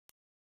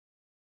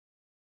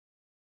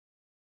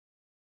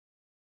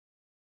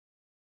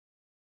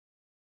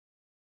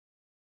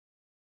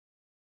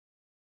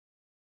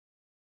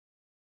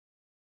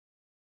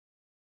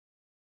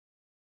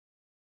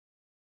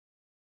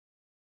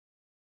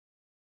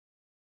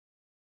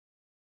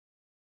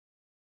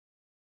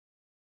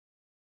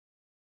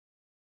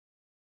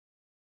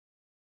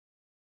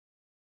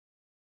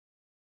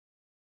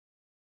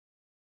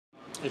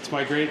It's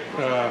my great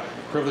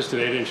privilege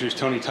today to introduce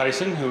Tony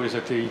Tyson, who is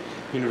at the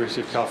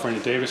University of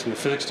California, Davis in the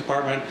physics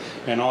department,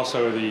 and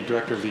also the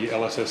director of the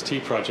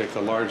LSST project,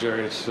 the Large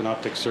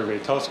Synoptic Survey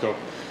Telescope,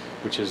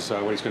 which is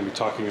what he's going to be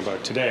talking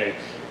about today.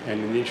 And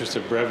in the interest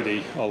of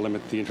brevity, I'll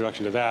limit the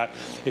introduction to that.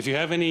 If you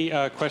have any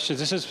questions,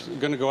 this is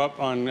going to go up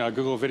on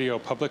Google Video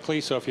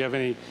publicly, so if you have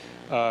any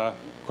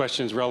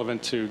questions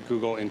relevant to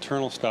Google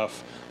internal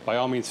stuff, by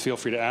all means feel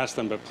free to ask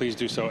them, but please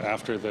do so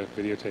after the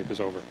videotape is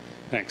over.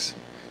 Thanks.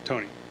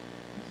 Tony.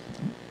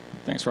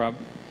 Thanks, Rob.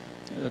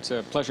 It's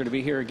a pleasure to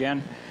be here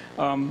again.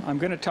 I'm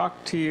going to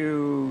talk to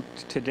you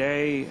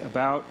today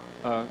about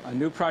a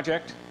new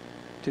project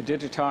to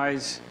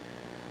digitize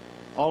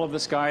all of the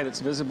sky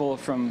that's visible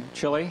from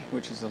Chile,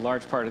 which is a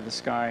large part of the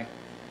sky,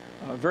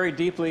 very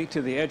deeply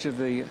to the edge of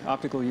the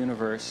optical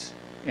universe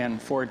in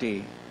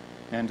 4D,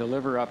 and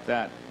deliver up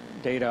that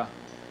data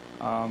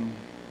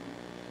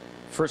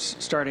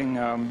first starting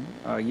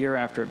a year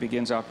after it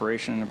begins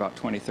operation in about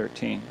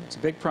 2013. It's a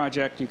big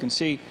project. You can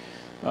see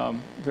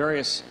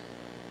various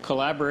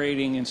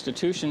collaborating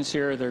institutions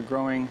here. They're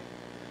growing.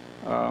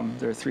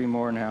 There are 3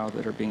 more now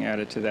that are being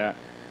added to that.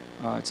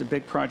 It's a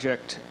big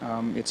project.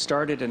 It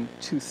started in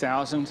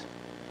 2000.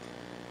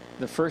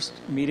 The first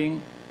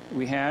meeting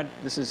we had,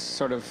 this is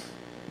sort of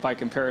by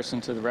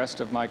comparison to the rest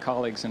of my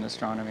colleagues in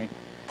astronomy,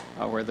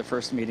 where the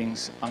first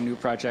meetings on new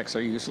projects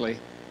are usually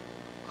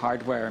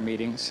hardware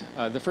meetings.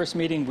 The first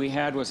meeting we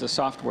had was a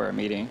software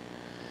meeting,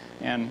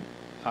 and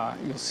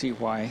you'll see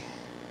why.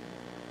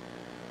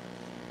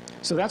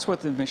 So that's what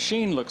the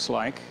machine looks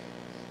like.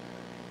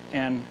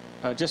 And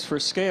just for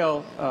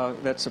scale,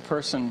 that's a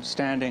person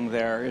standing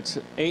there. It's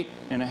an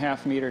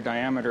 8.5 meter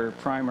diameter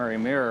primary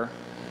mirror,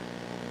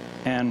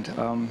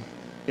 and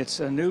it's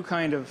a new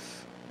kind of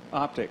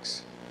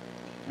optics.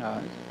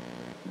 And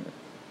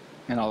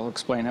I'll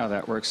explain how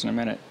that works in a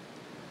minute.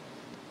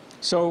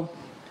 So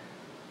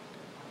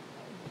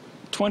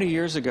 20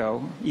 years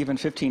ago, even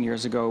 15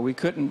 years ago, we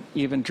couldn't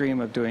even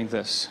dream of doing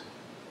this.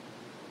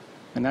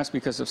 And that's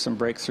because of some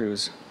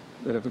breakthroughs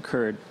that have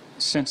occurred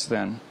since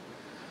then.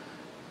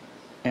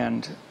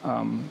 And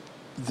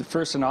the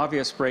first and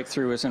obvious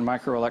breakthrough is in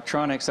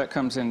microelectronics. That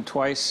comes in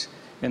twice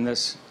in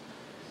this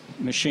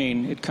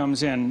machine. It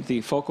comes in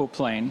the focal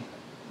plane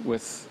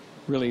with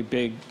really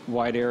big,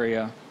 wide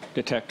area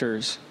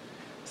detectors,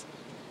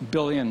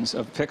 billions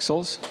of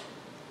pixels,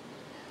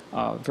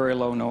 very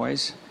low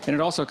noise. And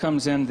it also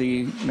comes in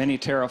the many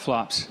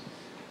teraflops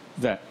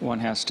that one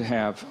has to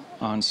have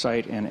on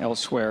site and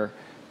elsewhere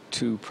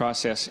to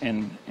process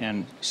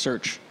and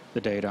search the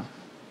data.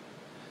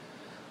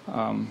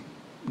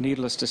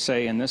 Needless to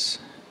say, in this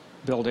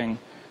building,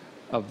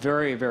 a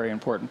very, very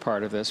important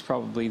part of this,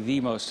 probably the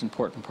most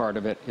important part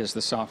of it, is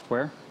the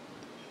software.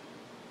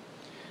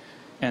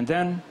 And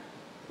then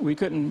we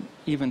couldn't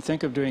even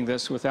think of doing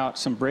this without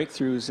some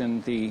breakthroughs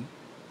in the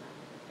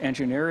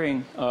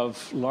engineering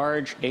of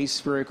large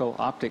aspherical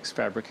optics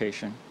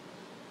fabrication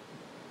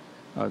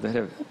that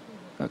have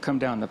come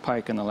down the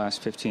pike in the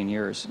last 15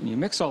 years. And you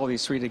mix all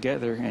these 3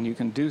 together and you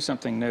can do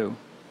something new.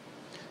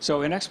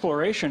 So in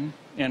exploration,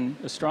 in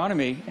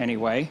astronomy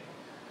anyway,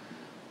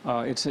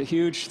 it's a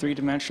huge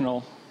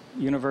 3-dimensional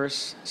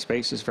universe.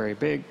 Space is very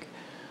big.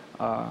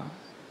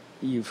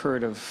 You've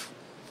heard of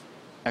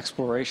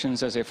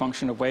explorations as a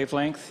function of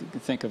wavelength. You can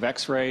think of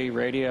X-ray,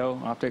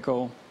 radio,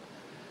 optical.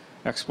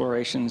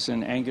 Explorations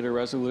in angular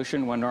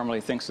resolution. One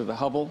normally thinks of the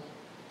Hubble,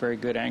 very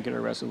good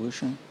angular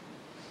resolution.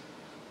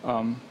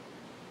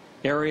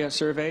 Area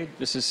survey.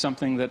 This is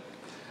something that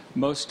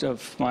most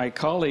of my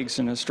colleagues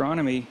in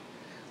astronomy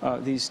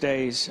these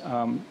days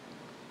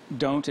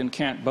don't and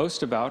can't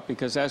boast about,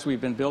 because as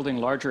we've been building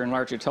larger and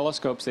larger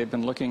telescopes, they've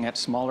been looking at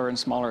smaller and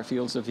smaller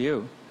fields of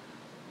view.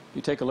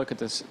 You take a look at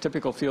this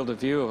typical field of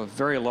view of a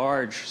very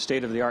large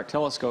state-of-the-art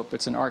telescope,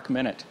 it's an arc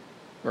minute,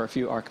 or a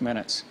few arc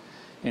minutes.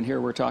 And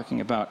here we're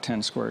talking about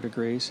 10 square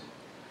degrees.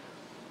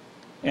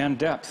 And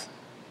depth.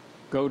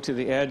 Go to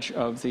the edge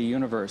of the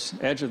universe,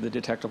 edge of the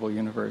detectable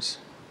universe.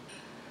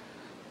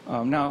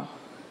 Now,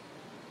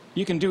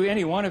 you can do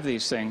any one of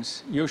these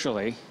things,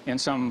 usually, in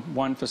some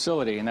one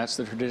facility, and that's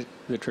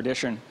the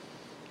tradition,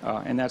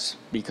 and that's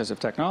because of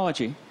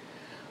technology.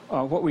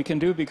 What we can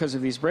do because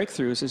of these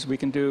breakthroughs is we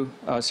can do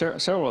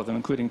several of them,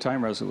 including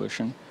time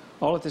resolution,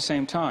 all at the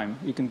same time.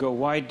 You can go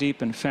wide,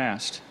 deep, and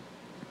fast.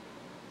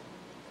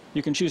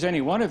 You can choose any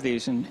one of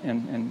these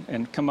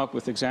and come up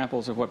with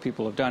examples of what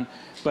people have done,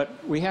 but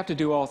we have to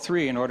do all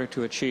 3 in order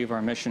to achieve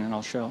our mission, and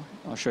I'll show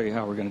you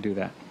how we're going to do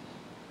that.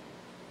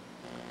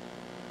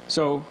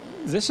 So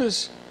this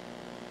is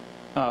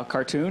a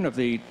cartoon of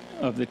the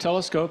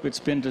telescope. It's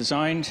been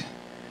designed.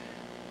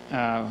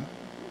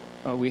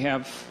 We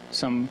have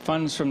some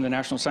funds from the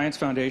National Science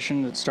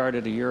Foundation that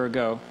started a year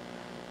ago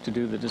to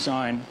do the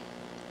design,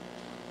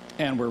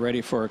 and we're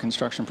ready for a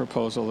construction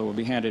proposal that will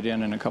be handed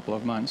in a couple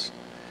of months.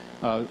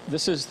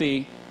 This is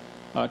the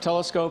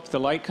telescope.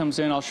 The light comes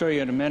in. I'll show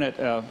you in a minute.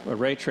 A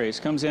ray trace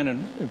comes in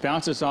and it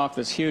bounces off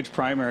this huge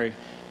primary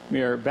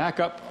mirror, back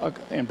up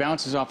and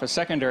bounces off a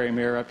secondary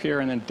mirror up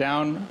here, and then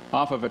down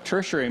off of a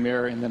tertiary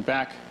mirror, and then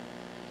back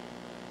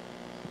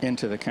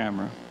into the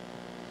camera,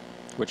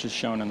 which is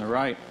shown on the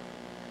right.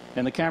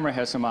 And the camera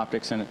has some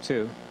optics in it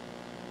too.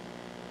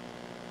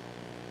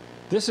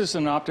 This is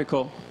an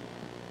optical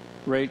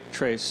ray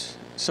trace.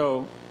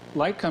 So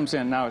light comes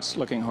in, now it's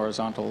looking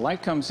horizontal.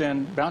 Light comes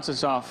in,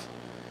 bounces off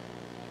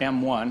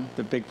M1,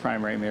 the big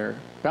primary mirror,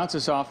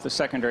 bounces off the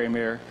secondary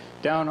mirror,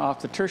 down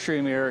off the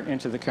tertiary mirror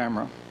into the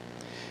camera.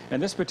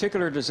 And this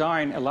particular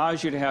design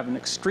allows you to have an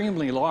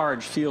extremely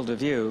large field of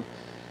view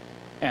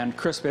and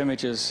crisp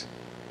images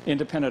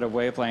independent of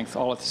wavelength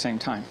all at the same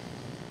time.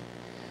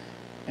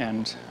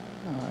 And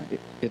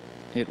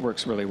it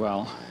works really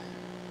well.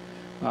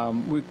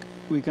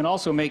 We can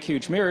also make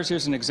huge mirrors.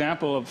 Here's an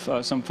example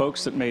of some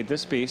folks that made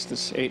this beast,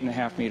 this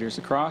 8.5 meters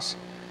across.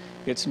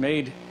 It's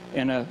made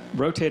in a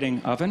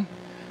rotating oven.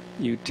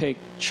 You take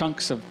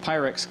chunks of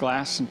Pyrex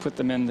glass and put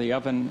them in the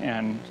oven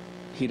and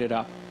heat it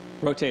up,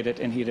 rotate it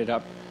and heat it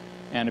up,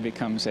 and it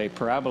becomes a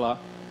parabola.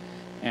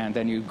 And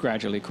then you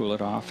gradually cool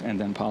it off and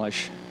then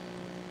polish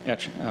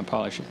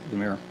the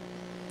mirror.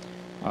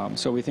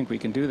 So we think we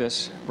can do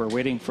this. We're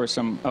waiting for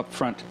some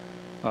upfront,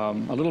 a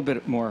little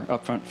bit more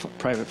upfront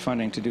private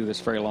funding to do this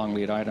very long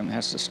lead item. It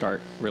has to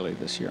start really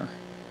this year.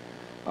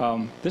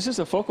 This is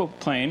the focal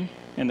plane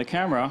in the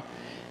camera,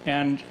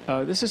 and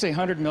this is a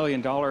 $100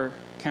 million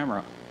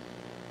camera,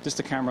 just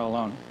the camera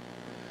alone.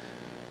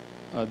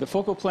 The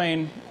focal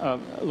plane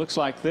looks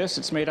like this.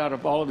 It's made out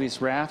of all of these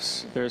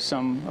rafts. There's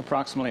some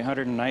approximately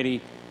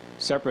 190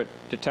 separate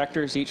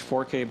detectors, each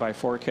 4K by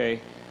 4K,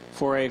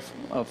 for a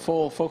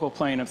full focal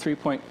plane of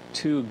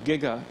 3.2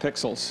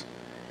 gigapixels.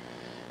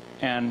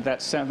 And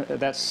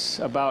that's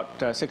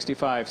about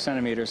 65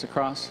 centimeters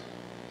across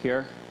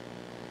here.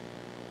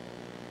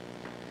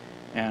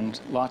 And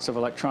lots of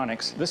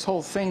electronics. This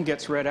whole thing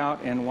gets read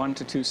out in 1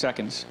 to 2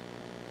 seconds.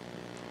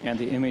 And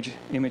the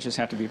images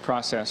have to be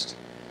processed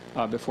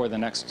before the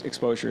next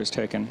exposure is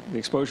taken. The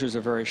exposures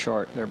are very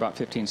short. They're about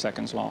 15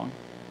 seconds long.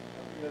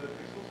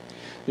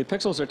 The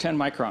pixels are 10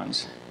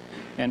 microns.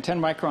 And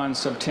 10 microns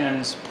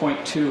subtends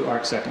 0.2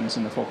 arc seconds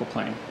in the focal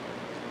plane,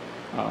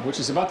 which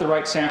is about the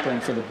right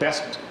sampling for the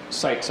best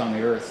sites on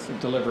the Earth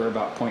that deliver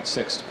about 0.6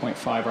 to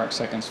 0.5 arc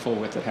seconds full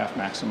width at half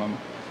maximum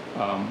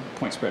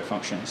point spread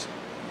functions.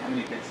 How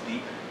many bits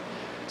deep?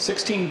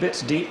 16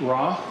 bits deep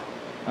raw.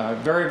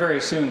 Very,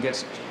 very soon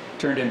gets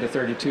turned into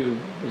 32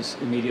 is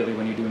immediately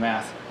when you do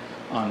math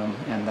on them,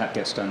 and that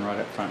gets done right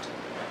up front.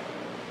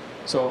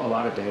 So a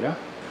lot of data.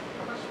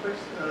 How much space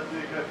do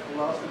you get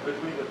lasted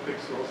between the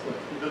pixels that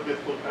you don't get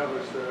full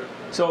coverage there?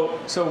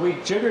 So we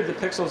jiggered the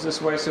pixels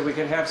this way so we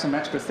could have some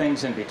extra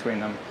things in between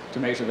them to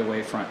measure the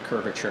wavefront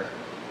curvature.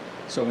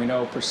 So we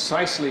know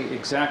precisely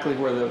exactly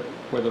where the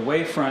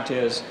wavefront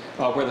is,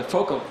 where the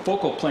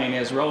focal plane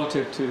is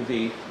relative to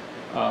the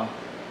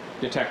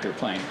detector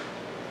plane.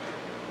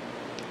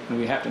 And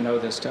we have to know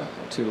this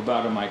to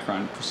about a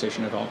micron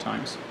precision at all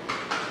times.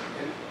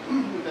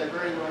 And with that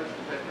very large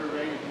detector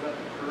array, you do have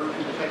to curve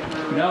the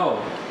detector array?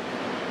 No.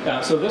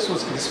 So this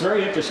is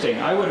very interesting.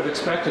 I would have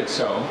expected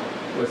so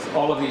with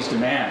all of these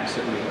demands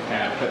that we have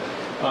had.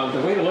 But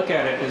the way to look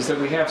at it is that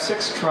we have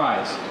 6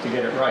 tries to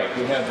get it right.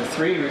 We have the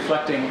 3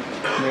 reflecting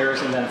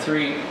mirrors and then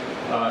 3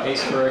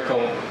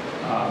 aspherical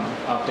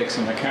optics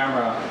in the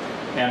camera.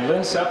 And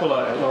Lynn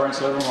Seppola at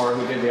Lawrence Livermore,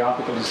 who did the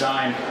optical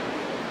design,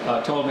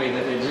 told me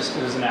that it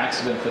was an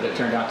accident that it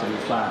turned out to be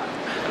flat.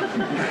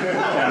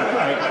 And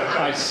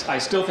I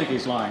still think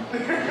he's lying.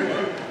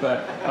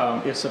 But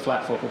it's a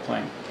flat focal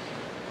plane.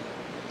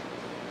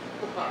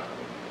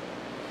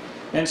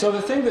 And so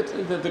the thing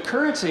that the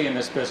currency in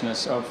this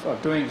business of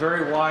doing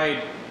very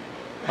wide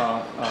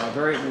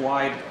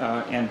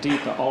and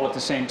deep all at the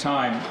same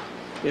time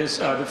is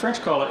the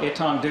French call it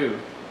étendue,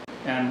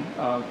 and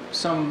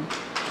some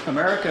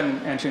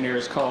American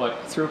engineers call it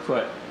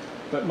throughput,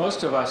 but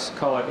most of us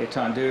call it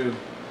étendue,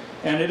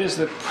 and it is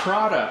the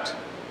product.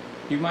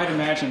 You might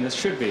imagine this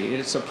should be.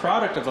 It's a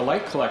product of the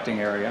light collecting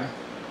area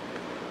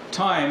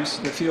times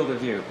the field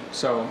of view.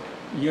 So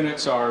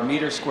units are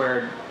meters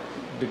squared,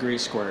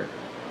 degrees squared.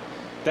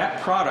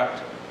 That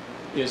product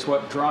is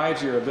what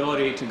drives your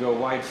ability to go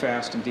wide,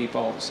 fast, and deep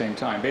all at the same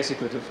time,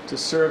 basically to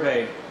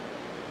survey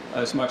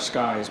as much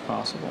sky as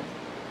possible.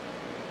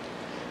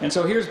 And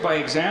so here's, by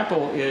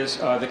example, is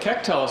the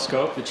Keck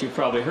telescope that you've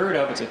probably heard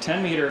of. It's a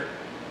 10-meter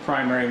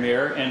primary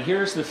mirror, and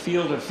here's the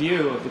field of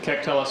view of the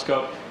Keck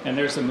telescope, and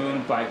there's the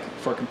moon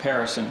for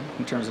comparison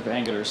in terms of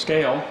angular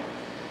scale.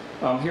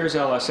 Here's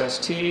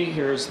LSST,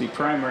 here's the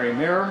primary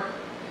mirror,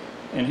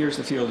 and here's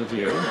the field of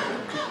view.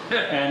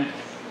 And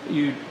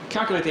you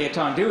calculate the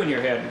étendue in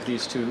your head of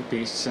these two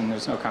beasts, and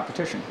there's no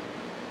competition.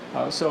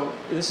 So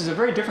this is a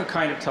very different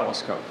kind of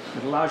telescope.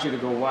 It allows you to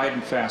go wide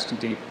and fast and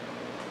deep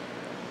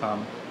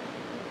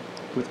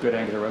with good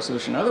angular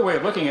resolution. Another way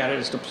of looking at it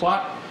is to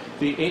plot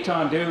the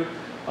étendue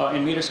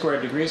in meters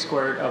squared, degrees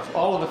squared of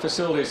all of the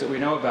facilities that we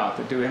know about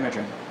that do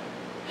imaging,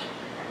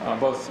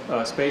 both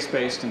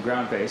space-based and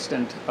ground-based.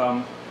 And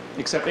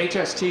except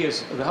HST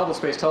is the Hubble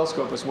Space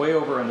Telescope is way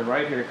over on the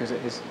right here because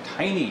it is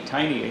tiny,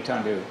 tiny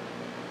étendue.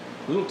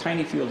 Little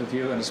tiny field of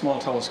view and a small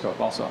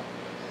telescope also.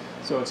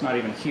 So it's not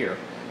even here.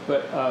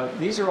 But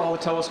these are all the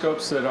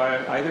telescopes that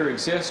either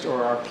exist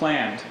or are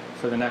planned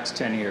for the next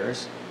 10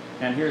 years.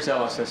 And here's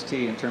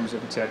LSST in terms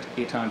of its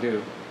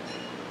étendue.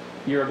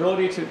 Your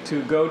ability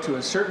to go to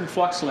a certain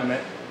flux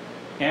limit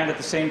and at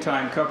the same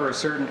time cover a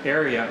certain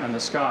area in the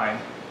sky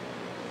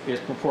is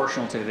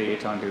proportional to the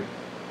étendue.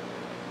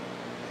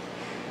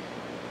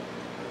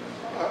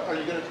 Are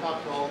you going to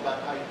talk at all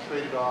about how you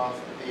traded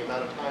off the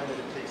amount of time that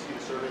it takes you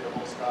to survey the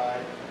whole sky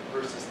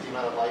versus the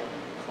amount of light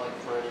you collect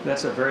for any?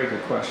 That's a very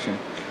good question.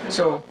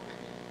 So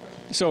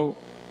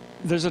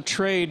there's a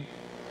trade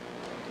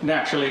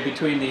naturally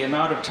between the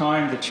amount of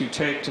time that you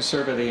take to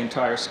survey the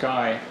entire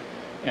sky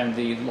and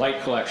the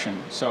light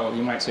collection. So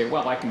you might say,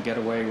 well, I can get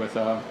away with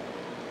a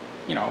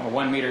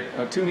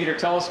 2 meter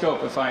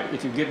telescope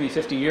if you give me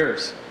 50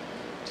 years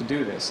to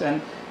do this.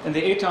 And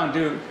the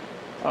étendue,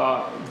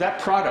 that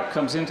product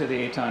comes into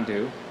the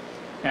étendue,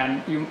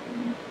 and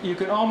you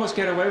can almost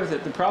get away with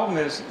it. The problem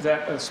is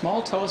that a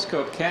small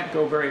telescope can't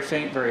go very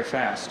faint very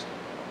fast.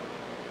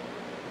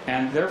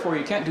 And therefore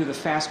you can't do the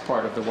fast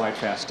part of the wide,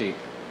 fast, deep.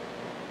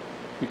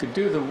 You could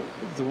do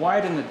the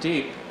wide and the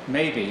deep,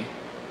 maybe.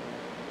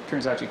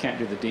 Turns out you can't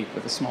do the deep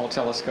with a small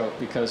telescope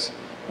because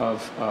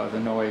of the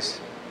noise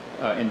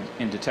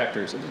in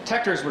detectors. If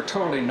detectors were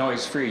totally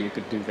noise-free, you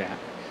could do that.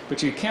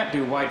 But you can't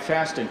do wide,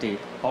 fast, and deep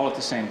all at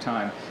the same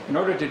time. In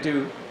order to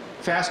do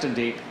fast and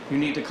deep, you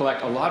need to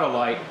collect a lot of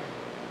light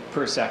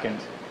per second.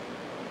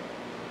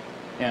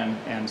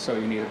 And so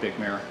you need a big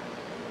mirror.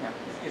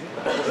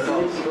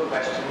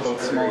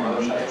 Both small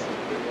and deep.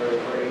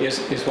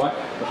 Is what?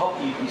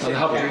 You said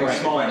Hubble,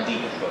 small and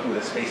deep, but with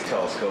a space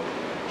telescope.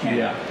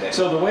 Yeah.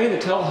 So the way the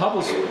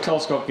Hubble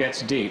telescope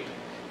gets deep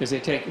is they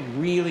take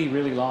really,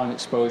 really long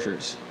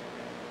exposures,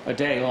 a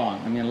day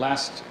long. I mean,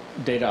 last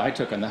data I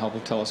took on the Hubble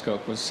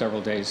telescope was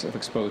several days of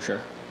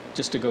exposure,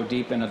 just to go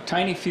deep in a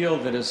tiny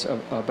field that is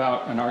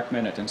about an arc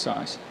minute in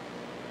size.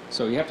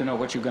 So you have to know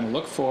what you're going to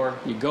look for.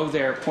 You go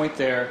there, point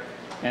there,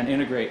 and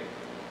integrate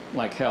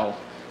like hell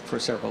for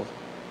several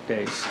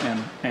days.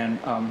 And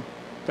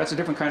that's a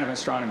different kind of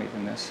astronomy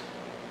than this.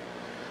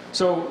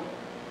 So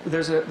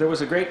there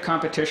was a great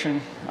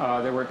competition.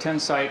 There were 10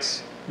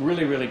 sites,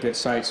 really, really good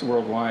sites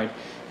worldwide,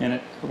 and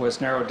it was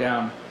narrowed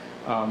down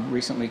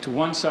recently to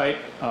one site,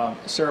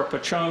 Cerro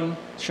Pachón,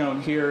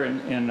 shown here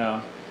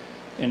in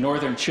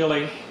northern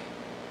Chile,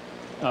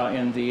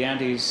 in the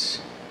Andes,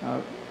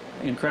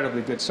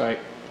 incredibly good site.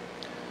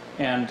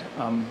 And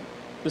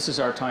this is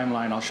our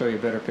timeline. I'll show you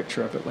a better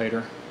picture of it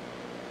later.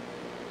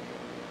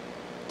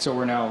 So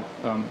we're now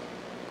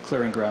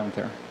clearing ground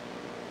there.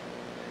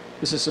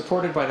 This is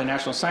supported by the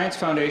National Science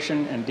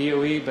Foundation and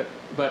DOE,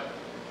 but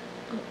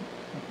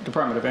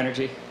Department of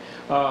Energy.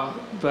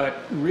 But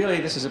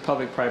really, this is a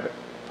public-private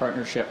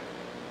partnership.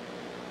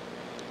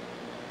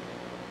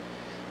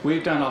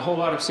 We've done a whole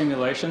lot of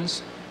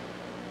simulations,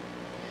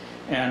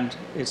 and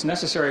it's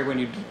necessary when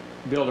you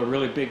build a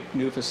really big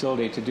new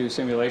facility to do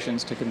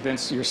simulations to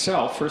convince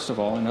yourself, first of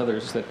all, and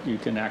others that you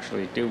can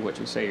actually do what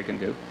you say you can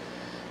do.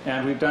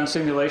 And we've done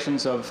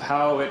simulations of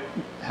how it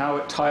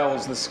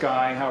tiles the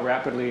sky, how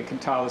rapidly it can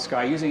tile the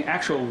sky, using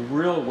actual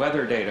real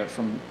weather data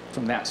from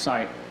that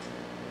site.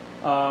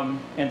 And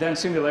then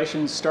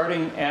simulations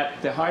starting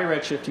at the high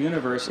redshift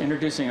universe,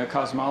 introducing a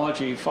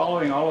cosmology,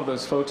 following all of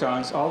those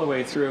photons all the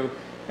way through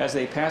as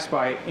they pass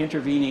by,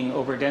 intervening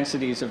over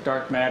densities of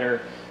dark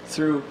matter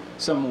through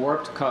some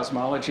warped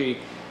cosmology,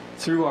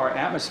 through our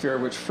atmosphere,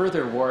 which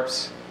further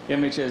warps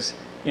images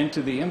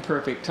into the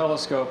imperfect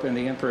telescope and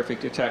the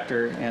imperfect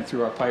detector, and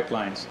through our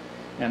pipelines.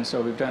 And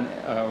so we've done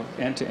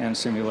end-to-end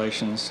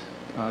simulations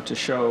to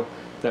show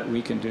that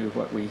we can do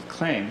what we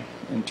claim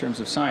in terms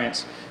of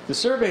science. The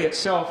survey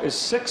itself is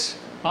 6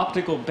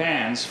 optical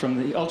bands from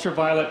the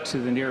ultraviolet to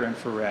the near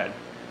infrared.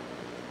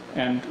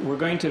 And we're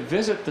going to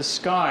visit the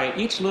sky.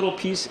 Each little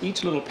piece,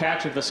 each little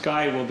patch of the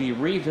sky will be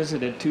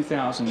revisited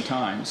 2,000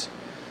 times.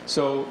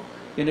 So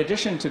in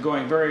addition to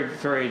going very,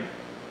 very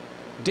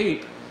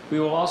deep, we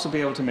will also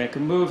be able to make a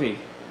movie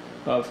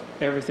of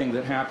everything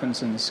that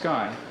happens in the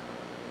sky.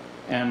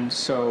 And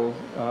so,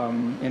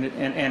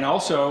 and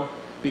also,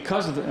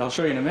 because of I'll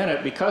show you in a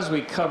minute, because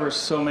we cover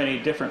so many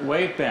different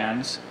wave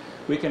bands,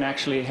 we can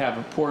actually have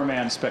a poor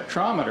man's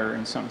spectrometer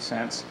in some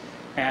sense,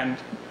 and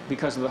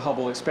because of the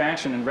Hubble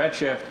expansion and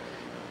redshift,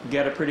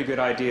 get a pretty good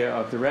idea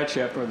of the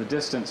redshift or the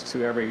distance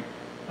to every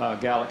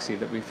galaxy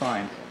that we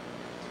find.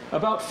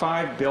 About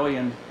 5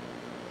 billion,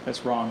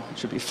 that's wrong, it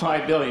should be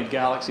 5 billion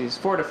galaxies,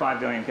 4 to 5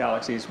 billion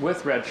galaxies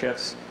with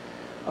redshifts.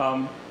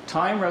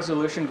 Time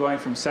resolution going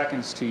from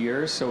seconds to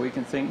years, so we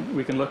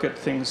can look at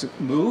things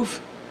that move,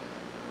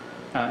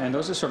 and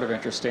those are sort of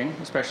interesting,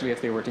 especially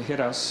if they were to hit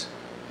us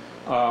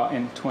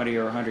in 20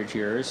 or 100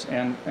 years,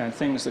 and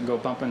things that go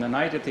bump in the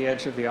night at the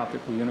edge of the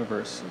optical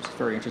universe. It's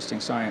very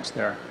interesting science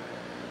there.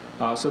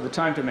 So the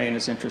time domain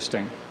is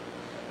interesting. You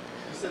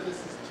said this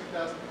is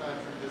 2,000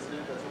 times revisited.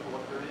 That's over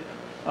what period?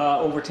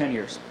 Over 10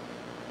 years.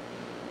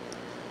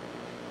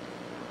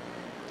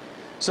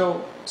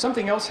 So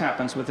something else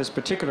happens with this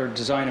particular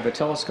design of a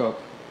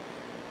telescope.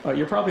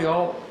 You're probably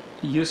all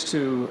used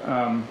to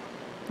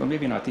well,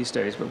 maybe not these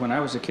days, but when I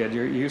was a kid,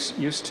 you're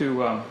used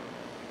to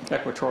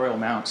equatorial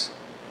mounts,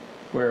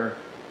 where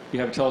you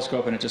have a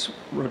telescope and it just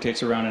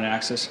rotates around an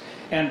axis.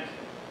 And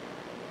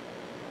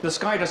the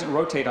sky doesn't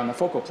rotate on the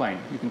focal plane.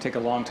 You can take a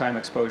long time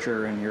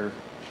exposure and you're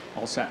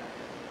all set.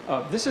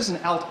 This is an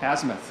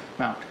alt-azimuth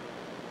mount.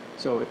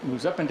 So it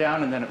moves up and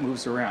down and then it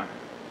moves around.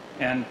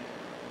 And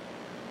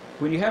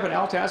when you have an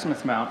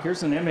alt-azimuth mount,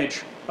 here's an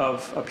image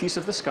of a piece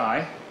of the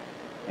sky.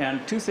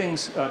 And two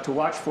things to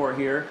watch for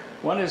here.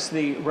 One is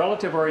the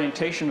relative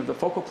orientation of the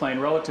focal plane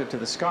relative to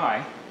the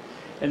sky.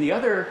 And the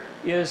other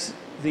is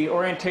the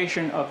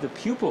orientation of the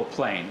pupil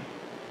plane,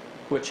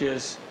 which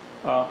is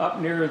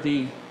up near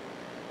the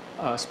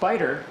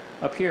spider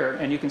up here.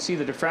 And you can see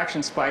the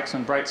diffraction spikes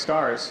on bright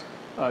stars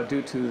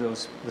due to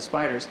the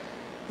spiders.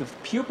 The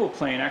pupil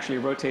plane actually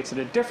rotates at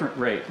a different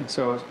rate. And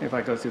so if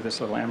I go through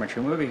this little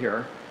amateur movie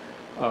here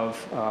of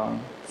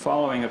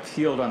following a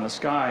field on the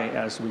sky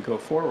as we go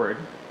forward,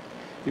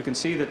 you can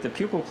see that the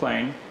pupil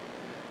plane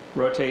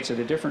rotates at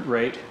a different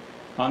rate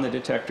on the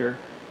detector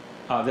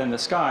than the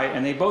sky,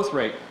 and they both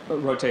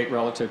rotate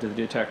relative to the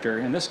detector.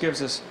 And this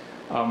gives us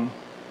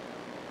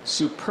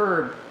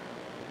superb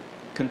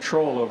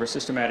control over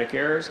systematic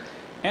errors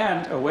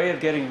and a way of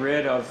getting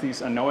rid of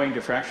these annoying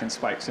diffraction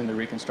spikes in the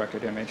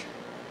reconstructed image.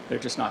 They're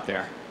just not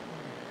there.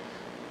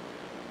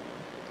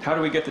 How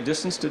do we get the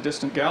distance to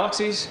distant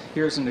galaxies?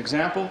 Here's an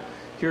example.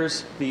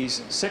 Here's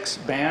these 6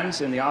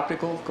 bands in the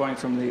optical going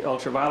from the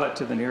ultraviolet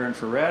to the near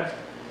infrared.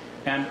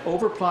 And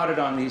overplotted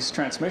on these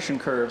transmission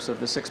curves of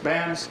the 6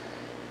 bands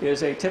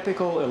is a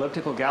typical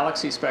elliptical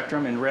galaxy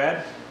spectrum in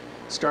red,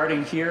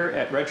 starting here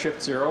at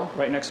redshift 0,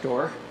 right next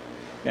door.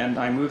 And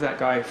I move that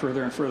guy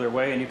further and further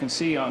away. And you can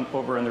see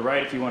over on the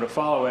right, if you want to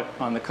follow it,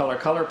 on the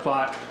color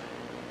plot,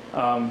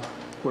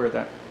 where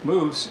that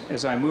moves,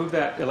 as I move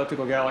that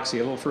elliptical galaxy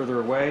a little further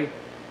away,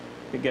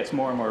 it gets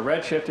more and more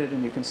redshifted.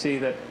 And you can see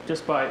that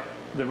just by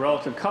the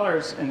relative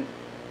colors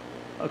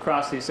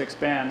across these 6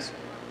 bands,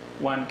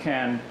 one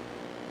can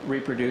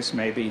reproduce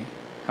maybe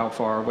how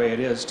far away it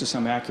is to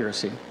some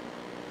accuracy.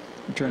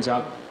 It turns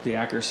out the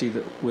accuracy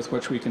with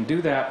which we can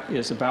do that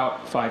is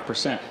about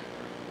 5%,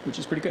 which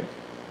is pretty good.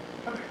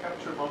 Can they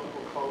capture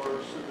multiple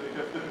colors? Do they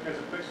have different kinds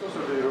of pixels,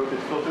 or do they rotate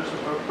filters in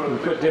front? We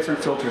put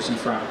different filters in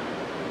front,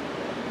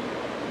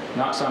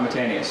 not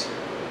simultaneous.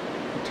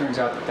 It turns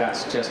out that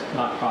that's just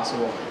not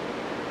possible.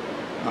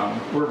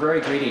 We're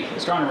very greedy.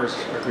 Astronomers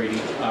are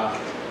greedy.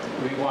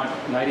 We want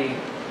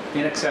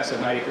in excess of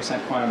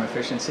 90% quantum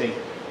efficiency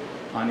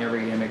on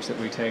every image that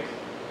we take.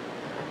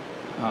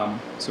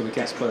 So we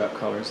can't split up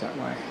colors that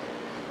way.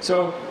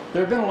 So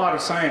there have been a lot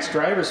of science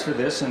drivers for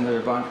this, and there are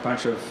a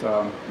bunch of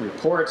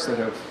reports that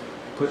have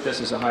put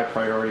this as a high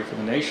priority for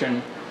the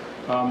nation.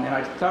 And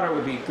I thought it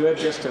would be good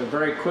just to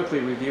very quickly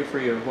review for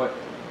you what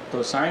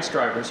those science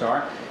drivers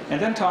are, and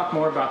then talk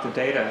more about the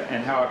data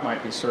and how it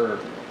might be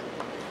served.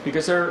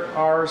 Because there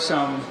are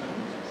some,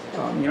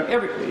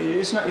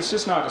 it's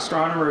just not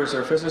astronomers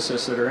or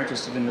physicists that are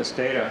interested in this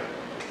data.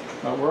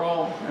 We're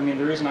all,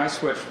 the reason I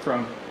switched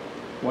from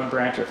one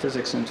branch of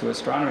physics into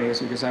astronomy is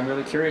because I'm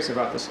really curious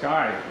about the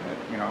sky.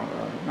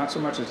 Not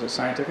so much at a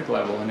scientific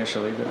level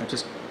initially, but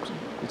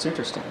it's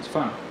interesting, it's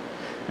fun.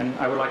 And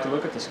I would like to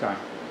look at the sky.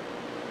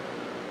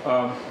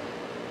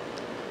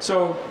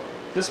 So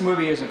this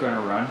movie isn't going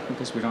to run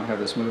because we don't have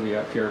this movie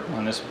up here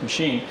on this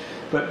machine.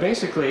 But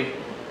basically,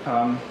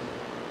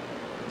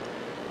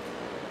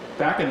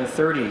 back in the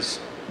 30s,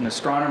 an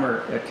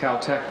astronomer at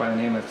Caltech by the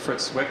name of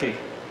Fritz Zwicky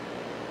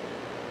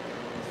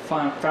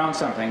found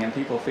something, and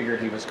people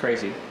figured he was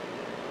crazy.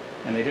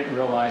 And they didn't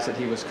realize that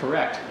he was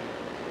correct.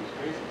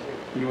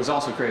 He was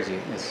also crazy,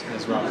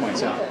 as Rob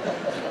points out.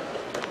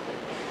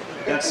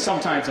 That's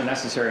sometimes a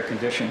necessary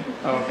condition.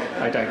 Oh,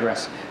 I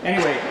digress.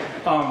 Anyway,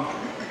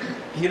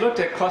 he looked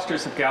at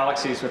clusters of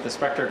galaxies with the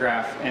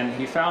spectrograph, and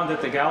he found that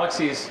the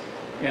galaxies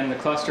in the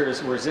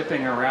clusters were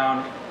zipping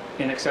around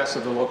in excess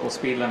of the local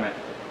speed limit,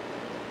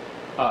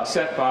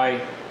 set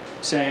by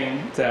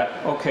saying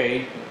that,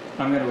 okay,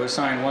 I'm going to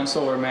assign 1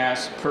 solar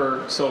mass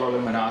per solar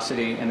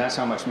luminosity, and that's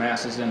how much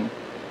mass is in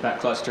that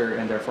cluster,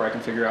 and therefore I can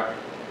figure out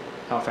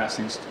how fast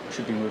things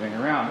should be moving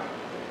around.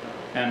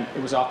 And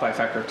it was off by a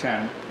factor of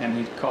 10, and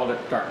he called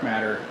it dark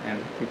matter,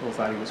 and people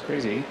thought he was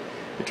crazy.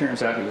 It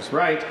turns out he was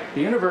right.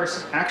 The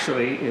universe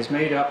actually is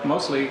made up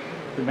mostly,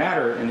 the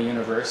matter in the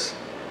universe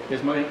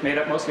is made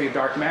up mostly of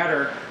dark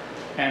matter,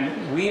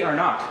 and we are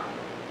not.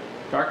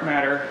 Dark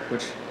matter,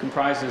 which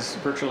comprises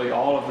virtually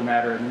all of the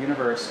matter in the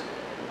universe,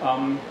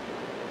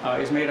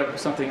 is made up of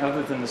something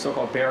other than the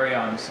so-called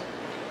baryons,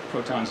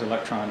 protons,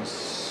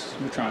 electrons,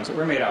 neutrons, that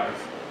we're made out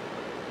of.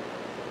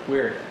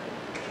 Weird.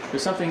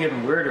 There's something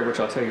even weirder, which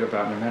I'll tell you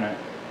about in a minute.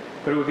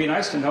 But it would be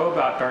nice to know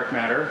about dark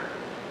matter,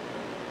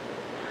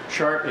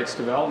 chart its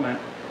development,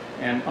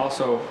 and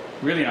also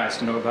really nice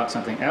to know about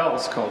something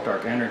else called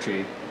dark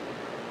energy.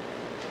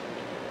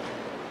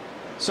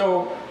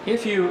 So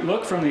if you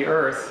look from the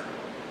Earth,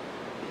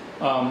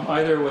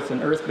 either with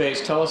an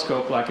Earth-based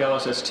telescope like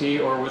LSST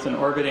or with an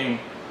orbiting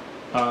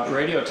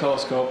radio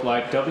telescope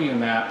like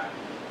WMAP,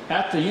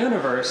 at the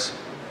universe,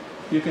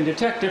 you can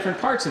detect different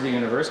parts of the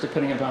universe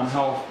depending upon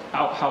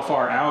how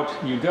far out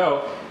you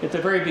go. At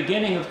the very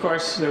beginning, of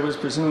course, there was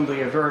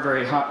presumably a very,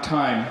 very hot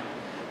time,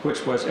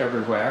 which was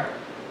everywhere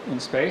in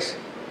space,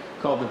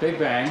 called the Big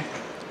Bang.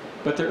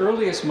 But the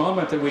earliest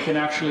moment that we can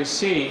actually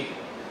see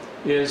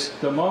is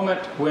the moment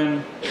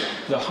when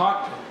the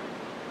hot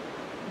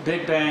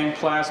Big Bang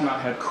plasma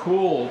had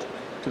cooled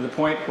to the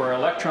point where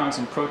electrons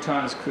and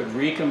protons could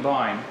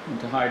recombine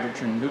into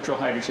hydrogen, neutral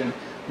hydrogen,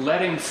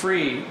 letting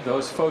free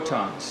those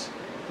photons.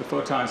 The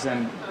photons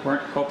then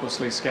weren't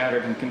hopelessly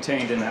scattered and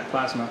contained in that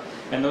plasma.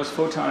 And those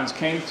photons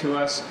came to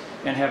us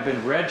and have been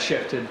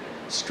redshifted,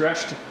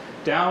 stretched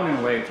down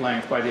in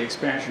wavelength by the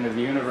expansion of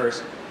the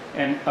universe,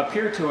 and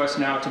appear to us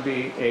now to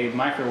be a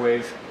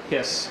microwave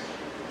hiss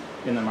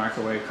in the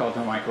microwave called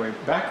the microwave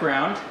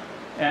background.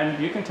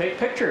 And you can take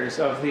pictures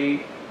of the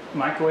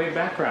microwave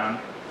background,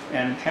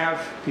 and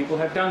people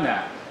have done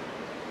that.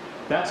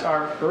 That's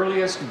our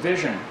earliest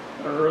vision,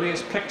 our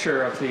earliest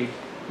picture of the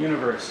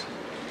universe.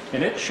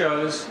 And it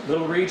shows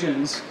little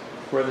regions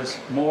where there's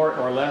more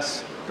or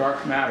less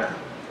dark matter.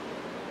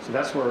 So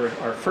that's where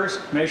our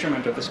first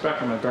measurement of the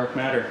spectrum of dark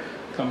matter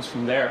comes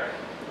from there.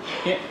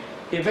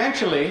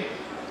 Eventually,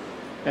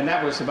 and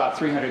that was about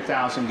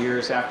 300,000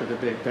 years after the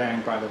Big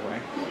Bang, by the way,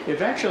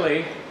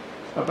 eventually,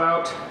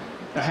 about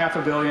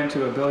 500 million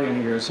to 1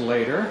 billion years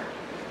later,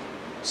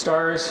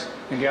 stars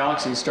and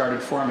galaxies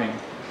started forming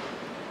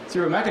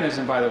through a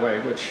mechanism, by the way,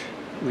 which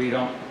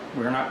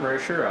we're not very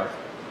sure of.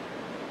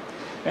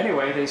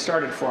 Anyway, they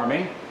started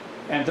forming,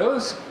 and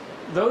those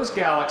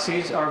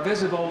galaxies are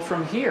visible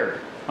from here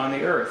on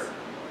the Earth,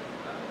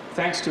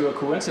 thanks to a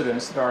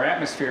coincidence that our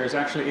atmosphere is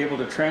actually able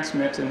to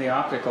transmit in the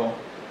optical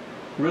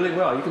really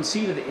well. You can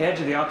see to the edge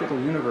of the optical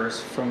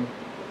universe from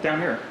down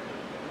here,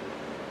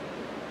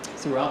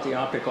 throughout the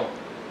optical.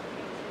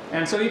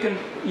 And so you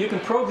can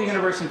probe the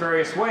universe in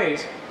various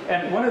ways.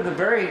 And one of the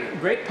very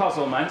great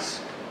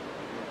puzzlements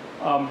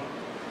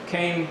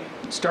came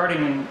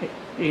starting in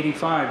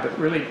 '85, but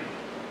really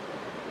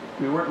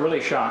we weren't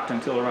really shocked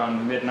until around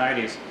the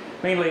mid-90s.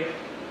 Mainly,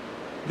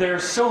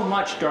 there's so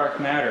much dark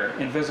matter,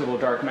 invisible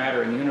dark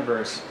matter in the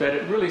universe, that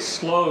it really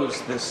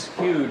slows this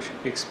huge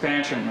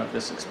expansion of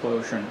this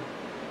explosion.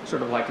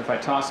 Sort of like if I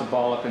toss a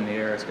ball up in the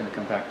air, it's going to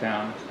come back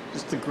down.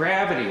 Just the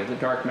gravity of the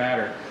dark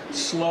matter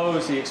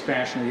slows the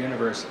expansion of the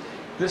universe.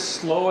 This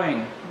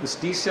slowing, this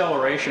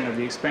deceleration of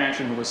the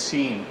expansion was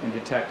seen and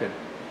detected.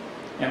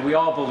 And we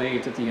all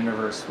believed that the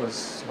universe was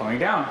slowing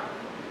down.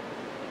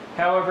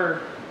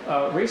 However,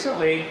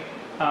 recently,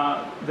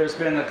 there's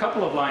been a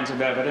couple of lines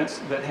of evidence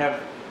that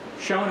have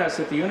shown us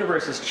that the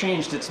universe has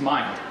changed its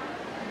mind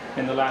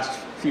in the last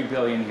few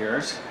billion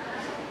years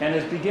and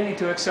is beginning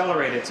to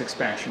accelerate its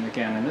expansion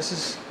again. And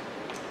this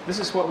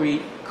is what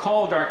we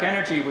call dark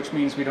energy, which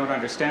means we don't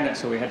understand it,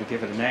 so we had to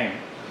give it a name.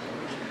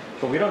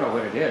 But we don't know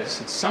what it is.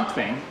 It's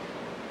something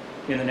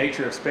in the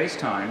nature of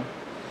space-time,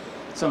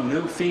 some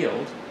new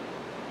field,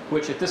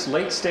 which at this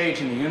late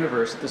stage in the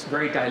universe, this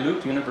very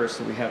dilute universe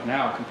that we have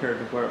now compared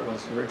to where it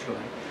was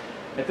originally,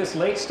 at this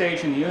late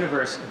stage in the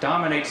universe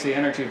dominates the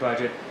energy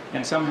budget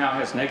and somehow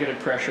has negative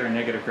pressure and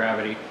negative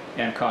gravity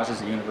and causes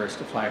the universe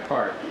to fly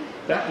apart.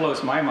 That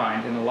blows my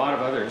mind and a lot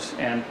of others,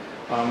 and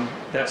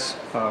that's,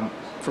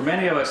 for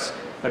many of us,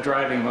 a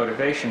driving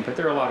motivation, but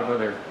there's a lot of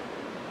other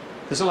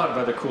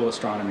cool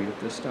astronomy that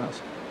this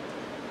does.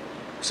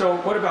 So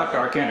what about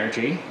dark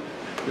energy?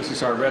 This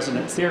is our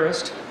resident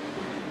theorist.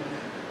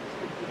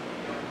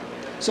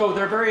 So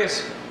there are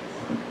various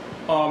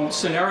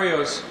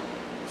scenarios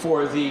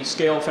for the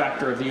scale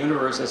factor of the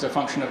universe as a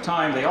function of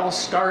time. They all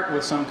start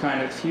with some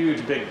kind of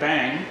huge Big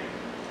Bang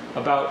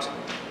about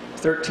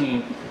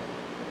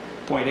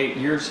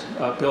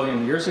 13.8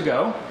 billion years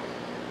ago.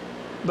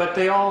 But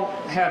they all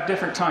have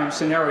different time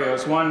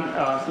scenarios. One,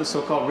 the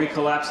so-called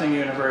recollapsing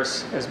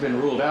universe, has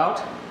been ruled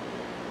out,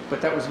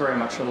 but that was very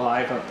much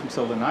alive up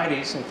until the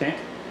 90s, I think.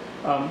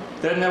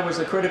 Then there was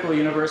the critical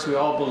universe. We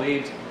all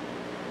believed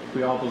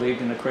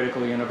in a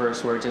critical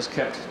universe where it just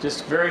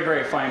very,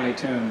 very finely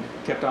tuned,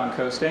 kept on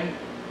coasting.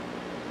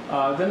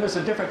 Then there's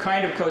a different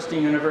kind of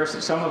coasting universe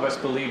that some of us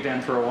believed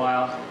in for a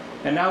while,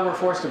 and now we're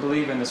forced to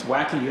believe in this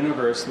wacky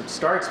universe that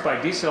starts by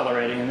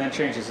decelerating and then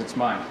changes its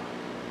mind.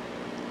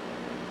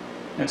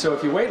 And so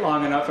if you wait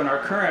long enough in our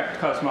current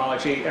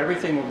cosmology,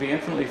 everything will be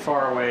infinitely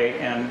far away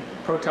and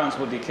protons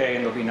will decay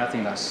and there'll be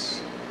nothingness.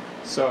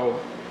 So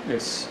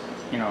it's,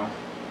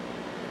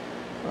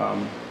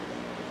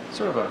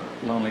 sort of a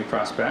lonely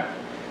prospect.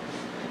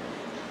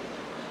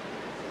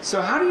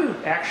 So how do you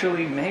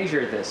actually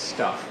measure this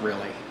stuff,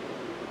 really?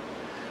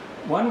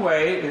 One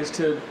way is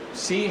to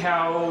see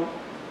how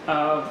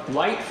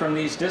light from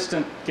these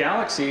distant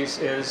galaxies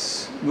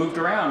is moved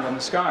around in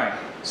the sky.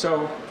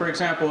 So, for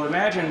example,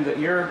 imagine that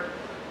you're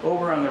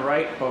over on the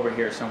right over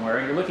here somewhere,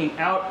 and you're looking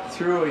out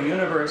through a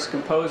universe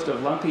composed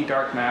of lumpy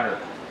dark matter.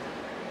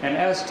 And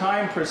as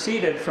time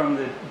proceeded from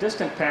the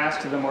distant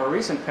past to the more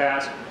recent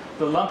past,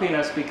 the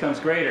lumpiness becomes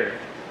greater.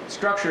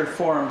 Structure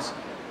forms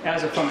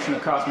as a function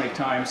of cosmic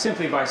time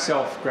simply by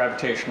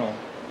self-gravitational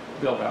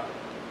buildup.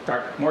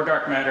 more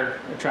dark matter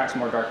attracts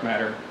more dark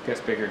matter,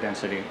 gets bigger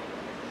density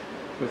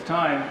with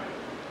time.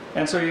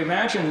 And so you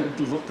imagine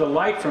the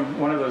light from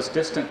one of those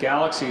distant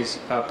galaxies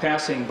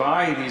passing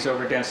by these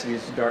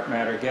overdensities of dark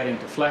matter getting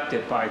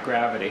deflected by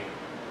gravity.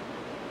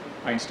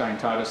 Einstein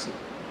taught us that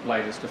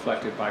light is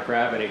deflected by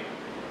gravity.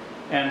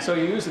 And so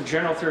you use the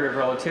general theory of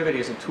relativity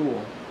as a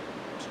tool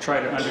to try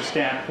to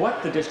understand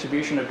what the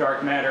distribution of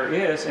dark matter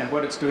is and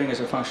what it's doing as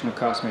a function of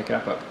cosmic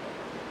epoch.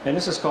 And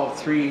this is called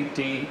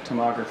 3D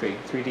tomography,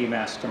 3D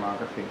mass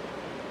tomography.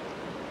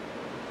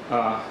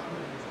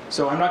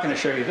 So I'm not going to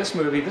show you this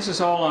movie. This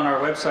is all on our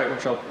website,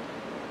 which I'll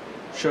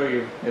show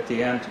you at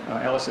the end,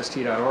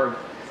 lsst.org.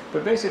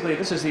 But basically,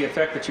 this is the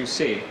effect that you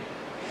see.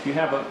 You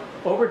have an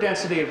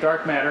overdensity of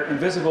dark matter,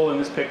 invisible in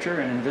this picture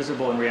and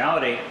invisible in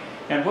reality.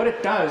 And what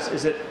it does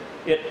is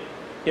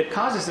it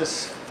causes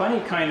this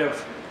funny kind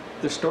of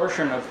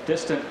distortion of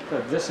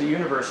this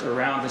universe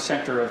around the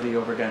center of the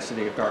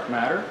overdensity of dark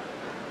matter.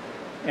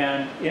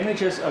 And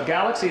images, a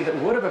galaxy that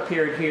would have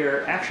appeared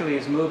here actually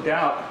is moved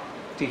out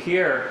to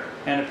here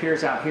and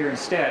appears out here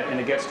instead, and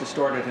it gets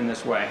distorted in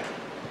this way.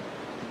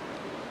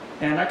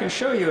 And I can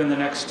show you in the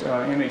next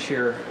image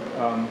here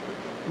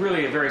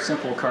really a very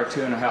simple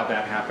cartoon of how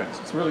that happens.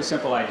 It's a really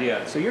simple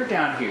idea. So you're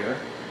down here.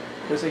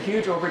 There's a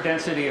huge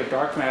overdensity of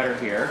dark matter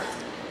here.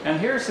 And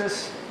here's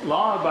this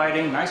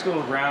law-abiding, nice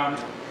little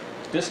round,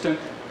 distant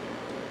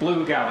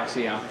blue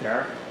galaxy out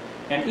there.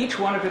 And each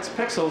one of its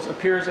pixels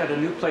appears at a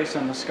new place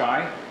in the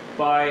sky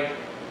by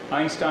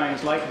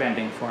Einstein's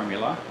light-bending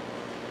formula.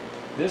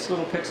 This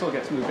little pixel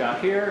gets moved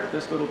out here,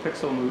 this little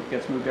pixel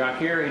gets moved out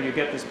here, and you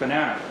get this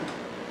banana.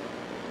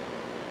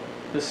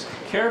 This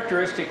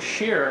characteristic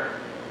shear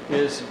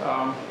is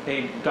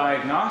a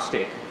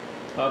diagnostic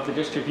of the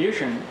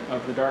distribution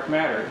of the dark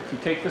matter. If you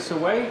take this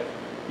away,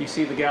 you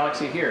see the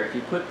galaxy here. If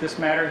you put this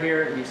matter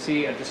here, you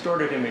see a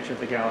distorted image of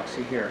the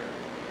galaxy here.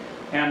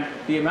 And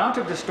the amount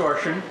of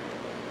distortion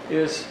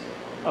is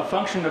a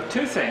function of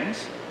two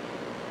things.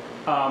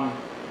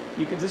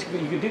 You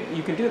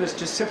can do this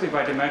just simply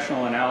by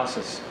dimensional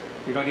analysis.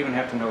 You don't even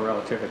have to know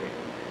relativity.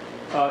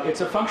 It's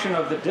a function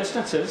of the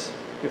distances.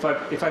 If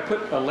I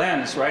put a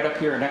lens right up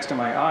here next to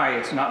my eye,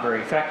 it's not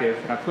very effective.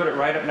 And I put it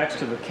right up next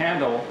to the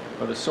candle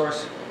or the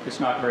source, it's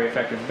not very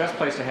effective. The best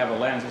place to have a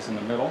lens is in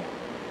the middle.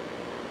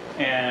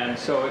 And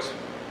so it's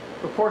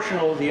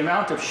proportional, the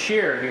amount of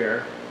shear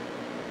here,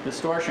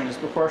 distortion, is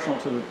proportional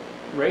to the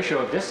ratio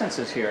of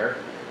distances here.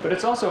 But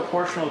it's also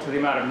proportional to the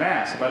amount of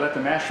mass. If I let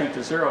the mass shrink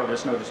to 0,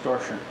 there's no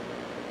distortion.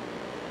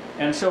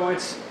 And so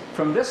it's,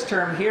 from this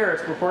term here,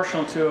 it's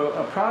proportional to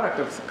a product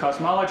of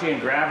cosmology and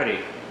gravity.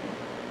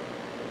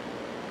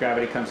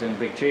 Gravity comes in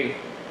big G.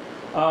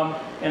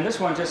 And this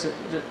one just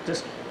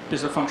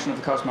is a function of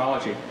the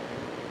cosmology.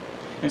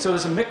 And so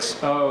there's a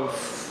mix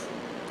of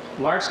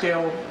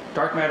large-scale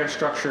dark matter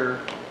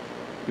structure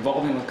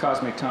evolving with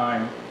cosmic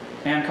time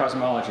and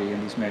cosmology in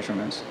these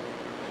measurements.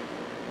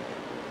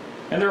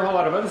 And there are a whole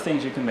lot of other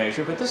things you can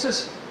measure, but this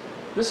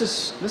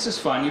is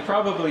fun. You're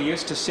probably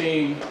used to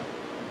seeing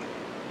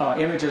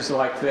images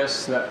like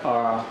this that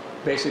are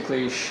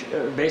basically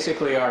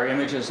are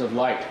images of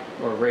light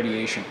or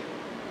radiation.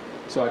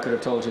 So I could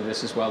have told you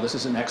this as well. This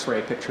is an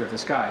X-ray picture of the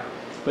sky,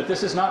 but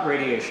this is not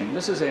radiation.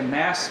 This is a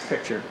mass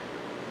picture.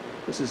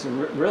 This is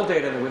real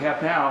data that we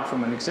have now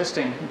from an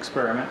existing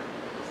experiment,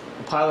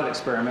 a pilot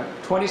experiment,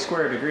 20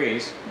 square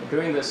degrees,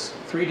 doing this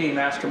 3D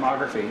mass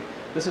tomography.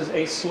 This is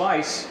a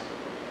slice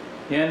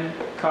in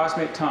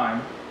cosmic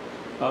time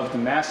of the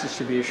mass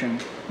distribution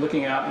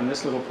looking out in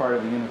this little part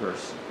of the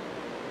universe.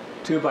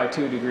 2 by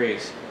 2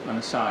 degrees on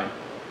the side.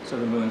 So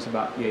the moon's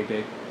about yay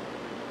big.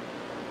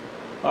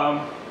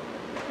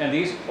 And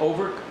these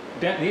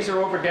are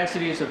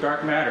overdensities of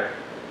dark matter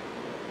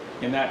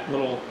in that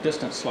little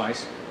distant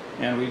slice.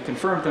 And we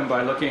confirmed them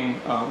by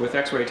looking with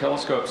X-ray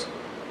telescopes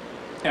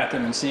at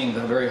them and seeing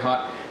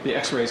the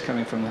X-rays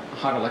coming from the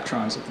hot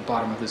electrons at the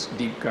bottom of this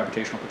deep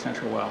gravitational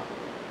potential well.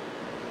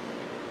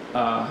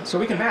 So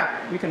we can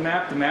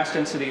map the mass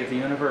density of the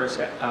universe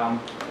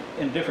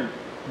in different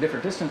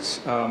distance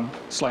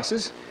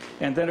slices,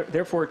 and then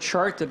therefore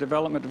chart the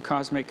development of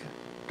cosmic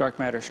dark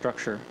matter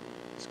structure.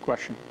 It's a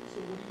question.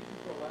 So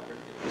what do you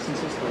use for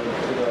distances to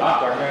the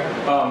dark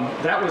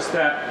matter? That was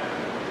that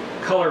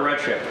color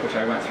redshift, which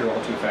I went through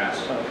all too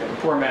fast. Okay. The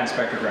poor man's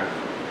spectrograph.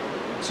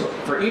 So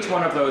for each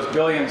one of those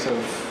billions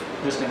of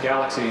distant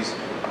galaxies,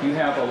 you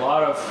have a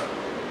lot of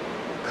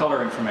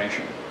color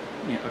information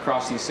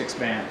across these 6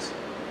 bands.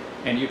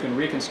 And you can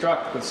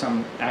reconstruct with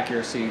some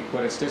accuracy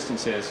what its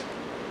distance is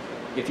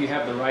if you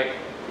have the right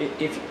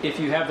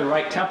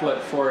template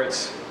for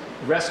its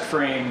rest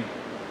frame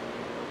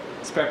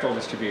spectral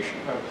distribution.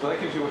 Oh, so that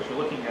gives you what you're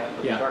looking at,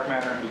 but Yeah. the dark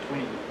matter in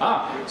between.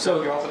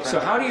 So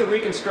how do you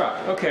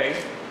reconstruct? Okay,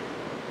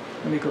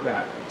 let me go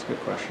back. That's a good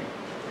question.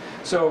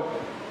 So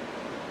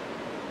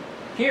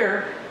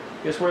here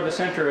is where the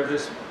center of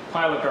this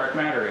pile of dark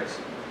matter is.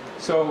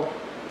 So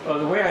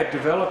the way I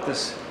developed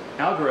this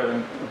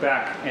algorithm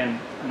back in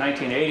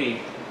 1980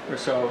 or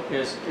so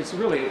is it's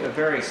really a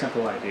very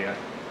simple idea.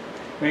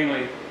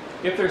 Mainly,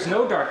 if there's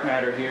no dark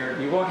matter here,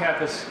 you won't have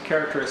this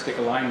characteristic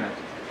alignment.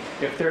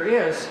 If there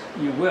is,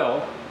 you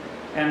will,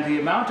 and the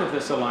amount of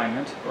this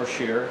alignment, or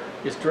shear,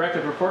 is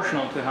directly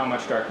proportional to how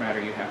much dark matter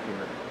you have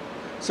here.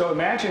 So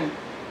imagine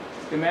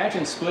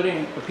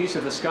splitting a piece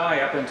of the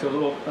sky up into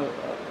a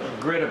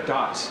grid of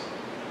dots.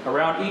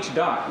 Around each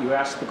dot, you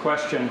ask the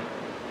question,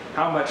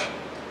 how much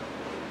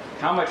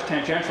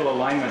tangential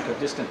alignment of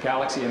distant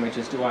galaxy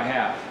images do I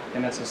have?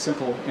 And that's a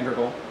simple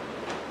integral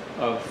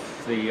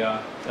of the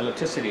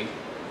ellipticity.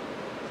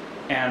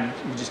 And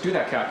you just do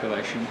that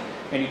calculation.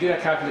 And you do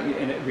that calculation,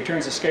 and it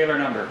returns a scalar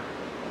number.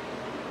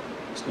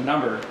 It's the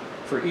number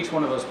for each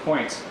one of those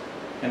points,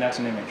 and that's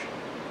an image.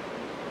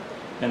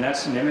 And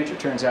that's an image, it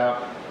turns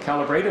out,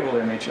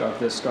 calibratable image of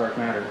this dark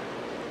matter.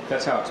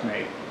 That's how it's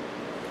made.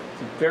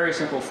 It's a very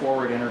simple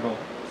forward integral.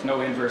 There's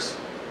no inverse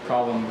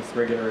problem with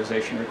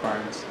regularization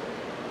requirements,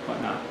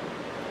 whatnot.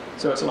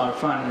 So it's a lot of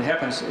fun, and it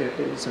happens,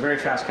 it's a very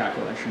fast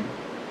calculation.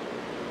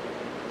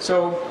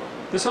 So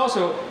this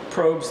also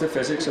probes the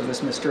physics of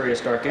this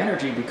mysterious dark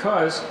energy,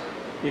 because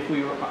if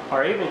we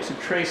are able to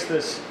trace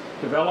this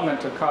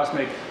development of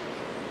cosmic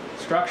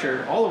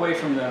structure all the way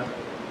from the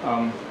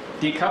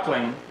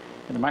decoupling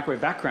in the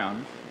microwave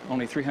background,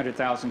 only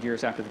 300,000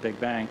 years after the Big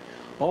Bang,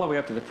 all the way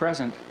up to the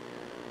present,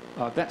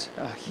 that's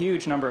a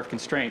huge number of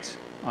constraints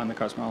on the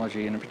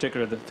cosmology, and in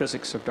particular the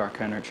physics of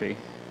dark energy.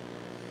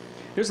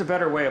 Here's a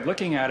better way of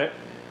looking at it.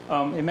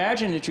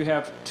 Imagine that you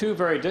have two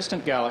very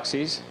distant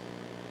galaxies,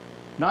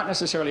 not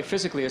necessarily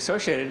physically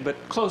associated, but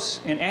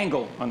close in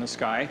angle on the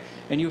sky,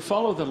 and you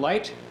follow the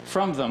light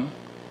from them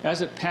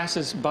as it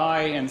passes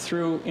by and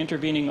through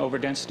intervening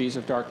overdensities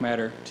of dark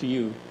matter to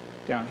you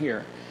down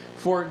here.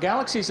 For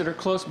galaxies that are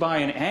close by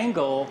in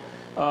angle,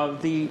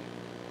 the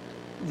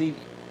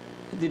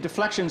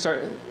deflections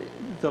are,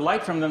 the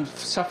light from them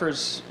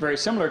suffers very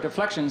similar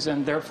deflections,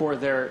 and therefore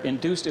their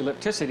induced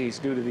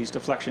ellipticities due to these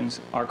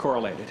deflections are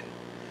correlated,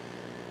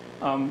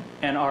 and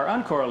are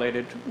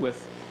uncorrelated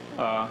with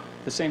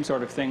the same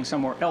sort of thing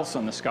somewhere else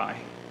on the sky.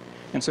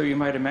 And so you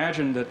might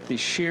imagine that the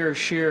shear,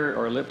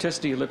 or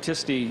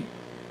ellipticity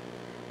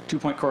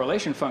two-point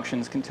correlation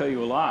functions can tell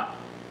you a lot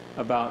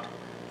about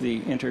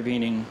the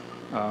intervening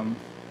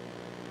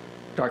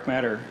dark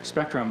matter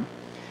spectrum.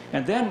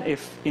 And then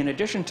if, in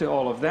addition to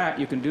all of that,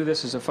 you can do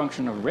this as a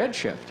function of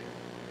redshift,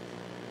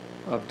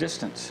 of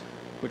distance,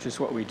 which is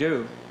what we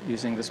do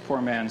using this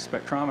poor man's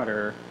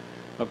spectrometer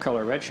of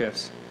color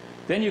redshifts,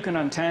 then you can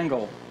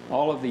untangle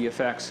all of the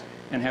effects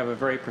and have a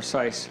very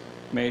precise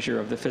measure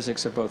of the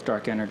physics of both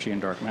dark energy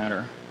and dark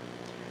matter.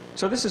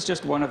 So this is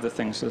just one of the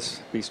things this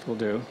beast will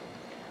do.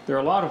 There are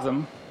a lot of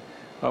them.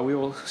 We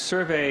will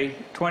survey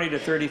 20 to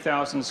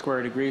 30,000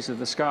 square degrees of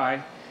the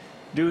sky,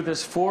 do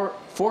this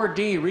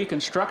 4D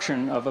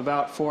reconstruction of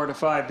about 4 to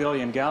 5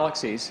 billion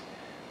galaxies,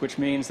 which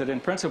means that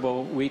in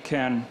principle we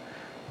can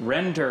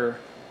render,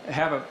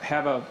 have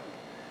a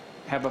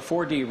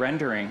 4D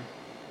rendering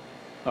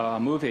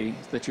movie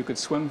that you could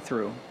swim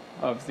through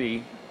of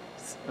the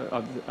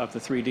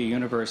 3D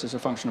universe as a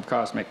function of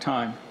cosmic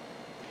time.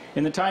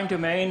 In the time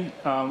domain,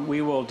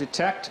 we will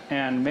detect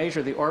and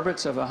measure the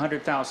orbits of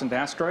 100,000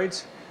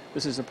 asteroids.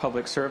 This is a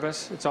public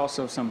service. It's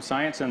also some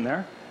science in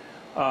there.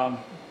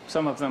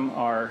 Some of them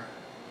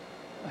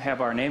have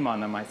our name on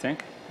them, I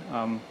think.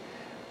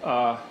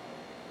 A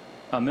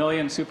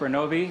million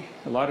supernovae,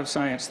 a lot of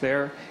science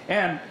there,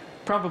 and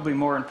probably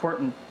more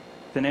important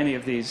than any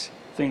of these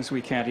things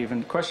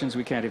questions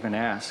we can't even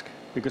ask,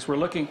 because we're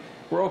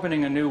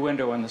opening a new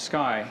window in the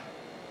sky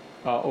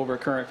over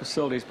current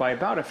facilities by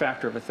about a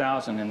factor of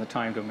 1,000 in the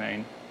time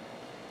domain.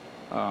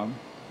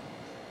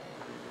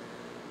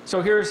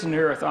 So here's the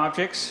near-Earth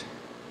objects,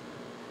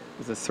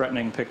 with a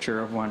threatening picture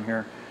of one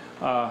here.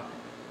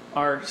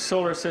 Our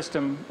solar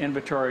system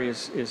inventory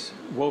is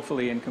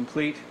woefully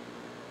incomplete.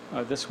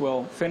 This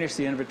will finish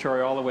the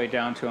inventory all the way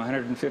down to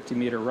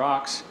 150-meter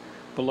rocks.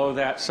 Below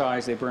that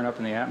size, they burn up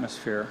in the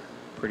atmosphere,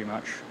 pretty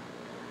much.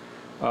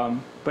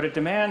 But it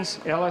demands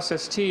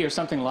LSST or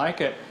something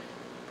like it.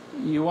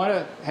 You want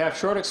to have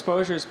short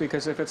exposures,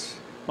 because if it's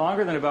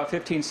longer than about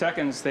 15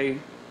 seconds, they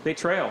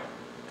trail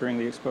during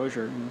the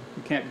exposure.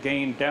 You can't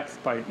gain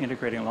depth by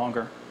integrating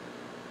longer.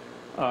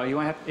 You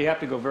have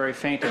to go very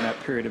faint in that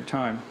period of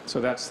time.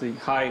 So that's the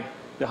high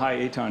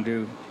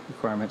étendue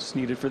requirements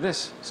needed for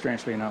this,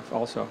 strangely enough,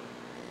 also.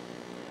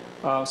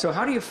 So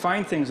how do you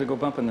find things that go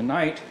bump in the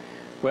night?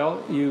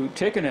 Well, you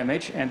take an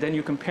image, and then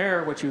you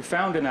compare what you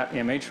found in that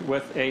image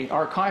with an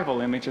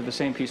archival image of the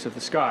same piece of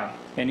the sky.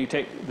 And you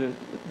take the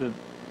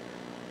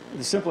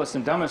simplest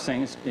and dumbest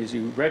thing is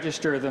you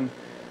register them,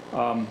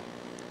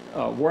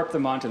 warp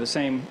them onto the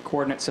same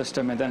coordinate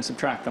system, and then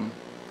subtract them.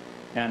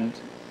 And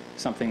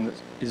something that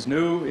is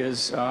new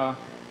is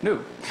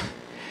new.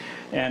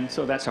 And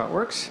so that's how it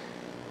works.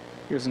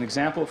 Here's an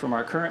example from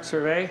our current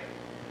survey.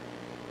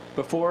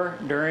 Before,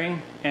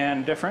 during,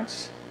 and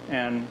difference.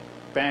 And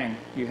bang,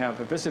 you have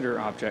a visitor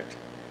object.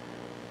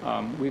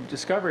 We've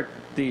discovered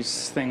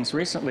these things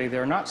recently.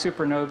 They're not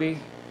supernovae.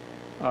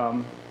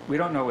 We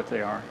don't know what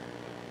they are.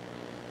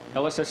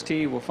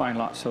 LSST will find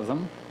lots of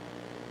them.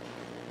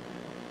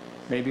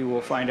 maybe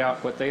we'll find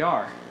out what they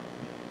are.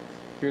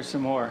 Here's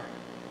some more.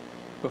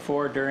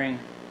 Before, during,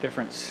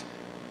 difference.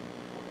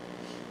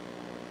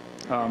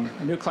 A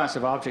new class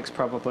of objects,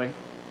 probably.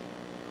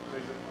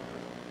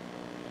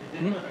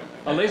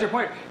 A laser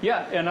pointer.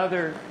 Yeah,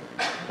 another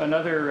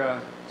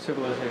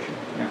civilization.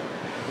 Yeah.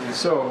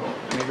 So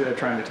maybe they're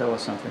trying to tell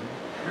us something.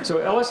 So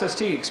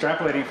LSST,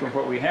 extrapolating from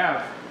what we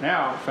have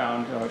now,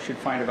 found should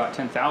find about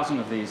 10,000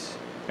 of these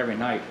every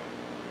night.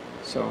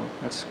 So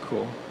that's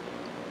cool.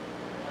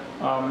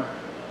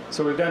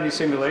 So we've done these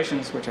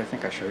simulations, which I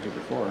think I showed you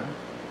before.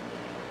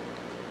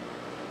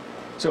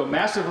 So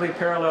massively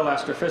parallel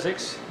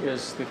astrophysics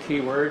is the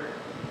key word,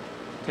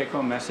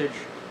 take-home message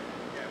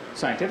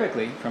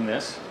scientifically from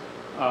this.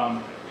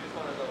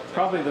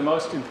 Probably the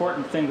most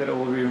important thing that it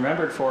will be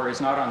remembered for is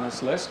not on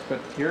this list,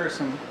 but here are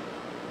some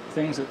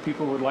things that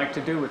people would like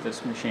to do with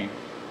this machine.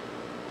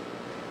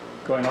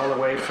 Going all the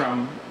way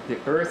from the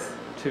Earth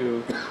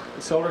to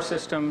the solar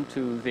system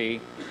to the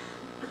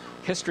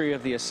history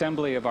of the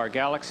assembly of our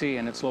galaxy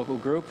and its local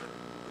group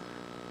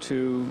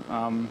to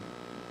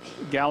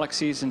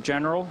galaxies in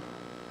general,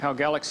 how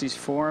galaxies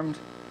formed,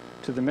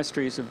 to the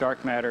mysteries of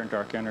dark matter and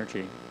dark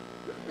energy.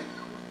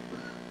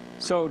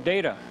 So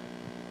data,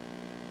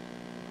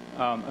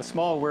 a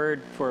small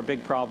word for a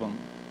big problem.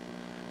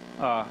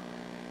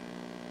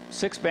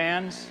 6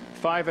 bands,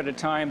 5 at a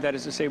time. That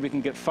is to say, we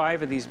can get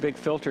 5 of these big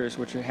filters,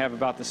 which have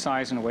about the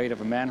size and weight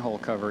of a manhole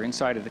cover,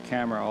 inside of the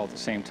camera all at the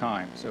same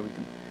time. So we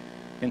can,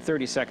 in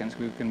 30 seconds,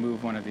 we can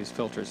move one of these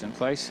filters in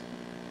place.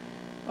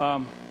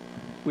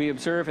 We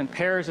observe in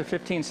pairs of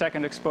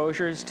 15-second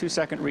exposures,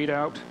 2-second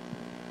readout,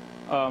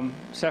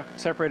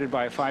 separated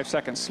by a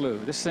 5-second slew.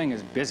 This thing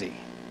is busy,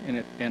 and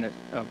it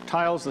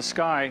tiles the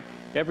sky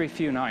every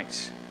few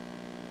nights,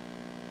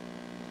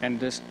 and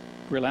just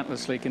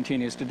relentlessly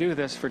continues to do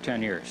this for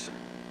 10 years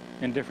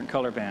in different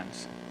color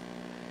bands.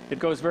 It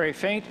goes very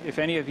faint. If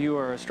any of you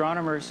are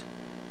astronomers,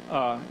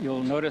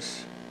 you'll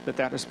notice that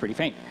that is pretty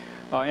faint.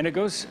 And it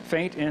goes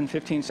faint in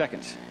 15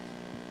 seconds.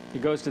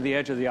 It goes to the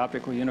edge of the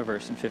optical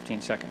universe in 15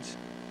 seconds.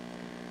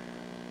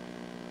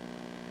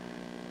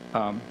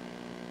 I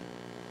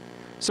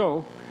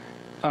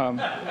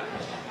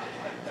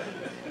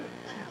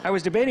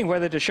was debating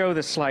whether to show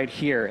this slide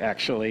here,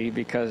 actually,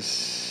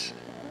 because,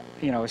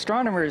 you know,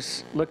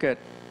 astronomers look at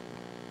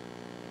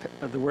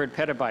the word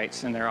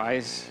petabytes and their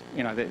eyes,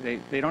 you know,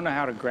 they don't know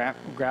how to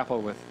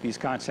grapple with these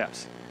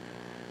concepts.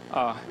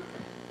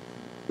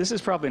 This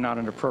is probably not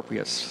an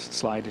appropriate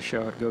slide to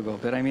show at Google,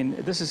 but I mean,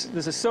 this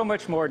is so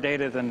much more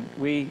data than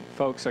we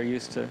folks are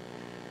used to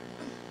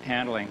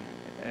handling.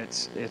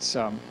 It's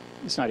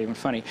not even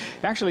funny.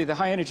 Actually, the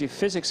high-energy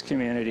physics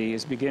community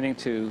is beginning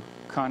to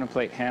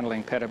contemplate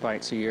handling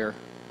petabytes a year,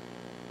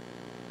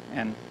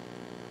 and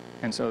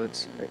so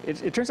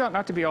it turns out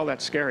not to be all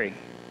that scary.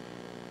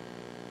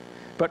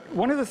 But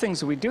one of the things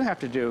that we do have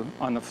to do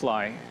on the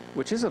fly,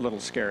 which is a little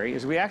scary,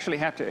 is we actually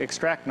have to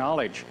extract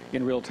knowledge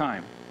in real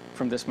time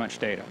from this much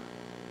data.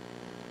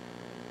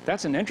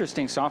 That's an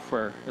interesting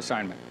software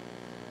assignment,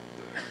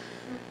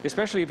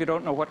 especially if you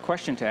don't know what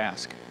question to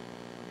ask.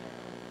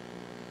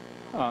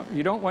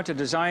 You don't want to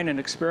design an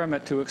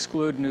experiment to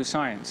exclude new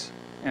science.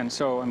 And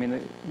so, I mean,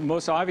 the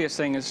most obvious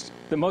thing is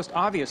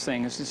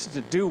just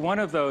to do one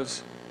of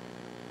those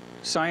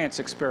science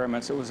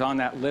experiments that was on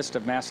that list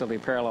of massively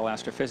parallel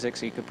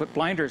astrophysics. You could put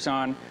blinders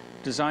on,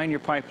 design your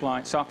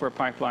pipeline, software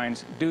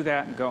pipelines, do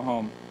that and go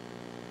home.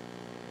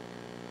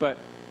 But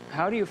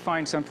how do you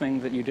find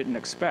something that you didn't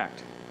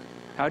expect?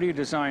 How do you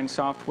design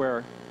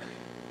software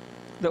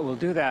that will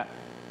do that?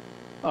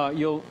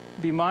 You'll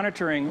be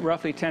monitoring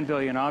roughly 10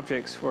 billion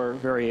objects for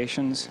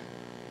variations.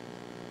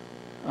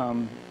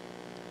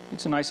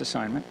 It's a nice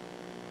assignment.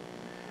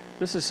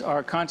 This is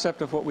our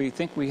concept of what we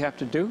think we have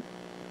to do.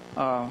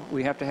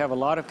 We have to have a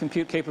lot of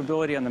compute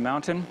capability on the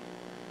mountain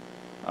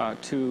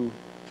to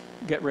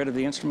get rid of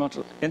the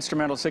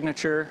instrumental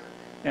signature,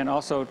 and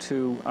also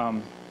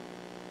to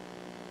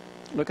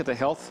look at the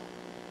health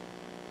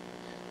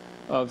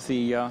of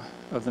the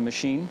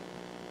machine.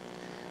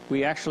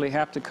 We actually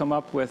have to come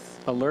up with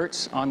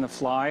alerts on the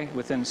fly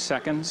within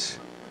seconds.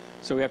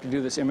 So we have to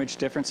do this image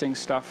differencing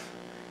stuff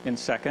in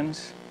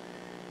seconds.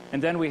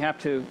 And then we have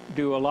to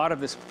do a lot of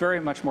this very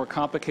much more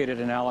complicated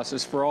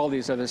analysis for all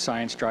these other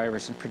science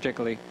drivers, and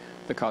particularly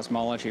the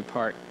cosmology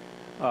part,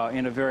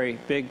 in a very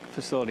big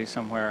facility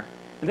somewhere.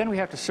 And then we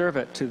have to serve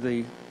it to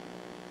the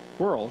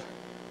world,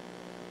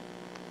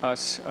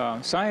 us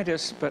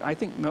scientists, but I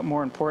think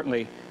more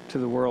importantly, to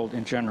the world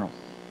in general.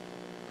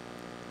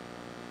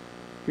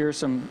 Here are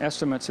some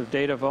estimates of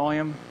data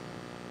volume.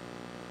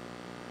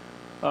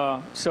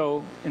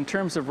 So in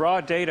terms of raw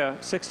data,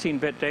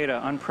 16-bit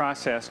data,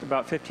 unprocessed,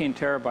 about 15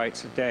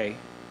 terabytes a day.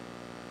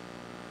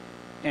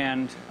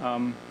 And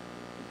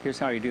here's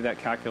how you do that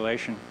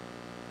calculation.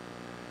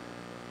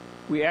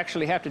 We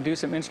actually have to do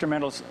some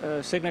instrumental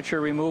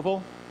signature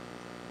removal.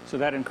 So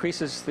that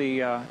increases the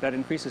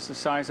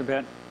size a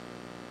bit.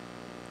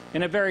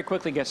 And it very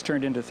quickly gets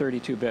turned into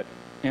 32-bit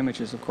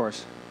images, of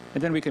course.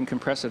 And then we can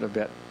compress it a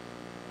bit.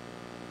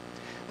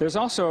 There's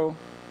also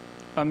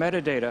a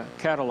metadata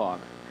catalog.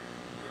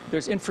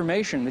 There's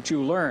information that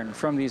you learn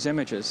from these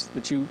images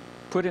that you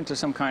put into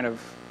some kind of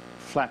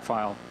flat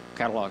file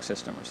catalog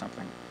system or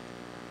something.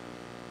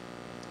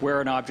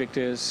 Where an object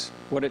is,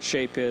 what its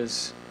shape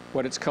is,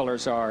 what its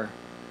colors are,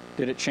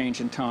 did it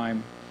change in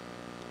time.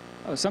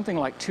 Something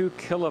like 2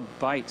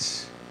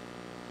 kilobytes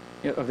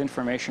of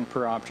information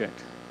per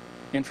object,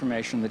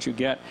 information that you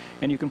get,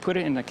 and you can put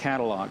it in a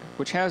catalog,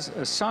 which has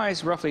a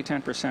size roughly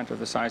 10% of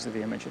the size of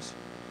the images.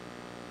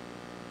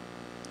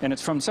 And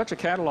it's from such a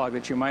catalog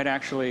that you might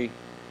actually,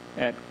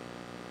 at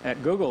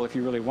Google, if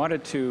you really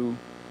wanted to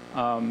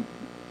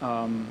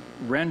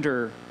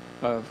render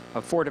a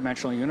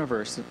 4-dimensional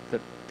universe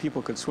that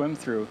people could swim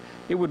through,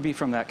 it would be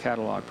from that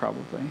catalog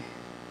probably,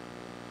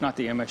 not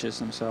the images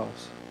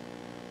themselves.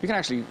 You can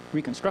actually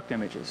reconstruct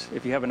images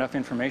if you have enough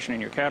information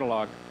in your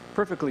catalog,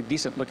 perfectly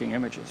decent looking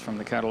images from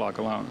the catalog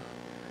alone.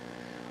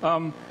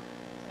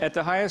 At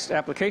the highest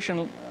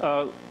application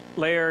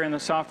layer in the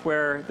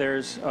software,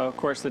 there's of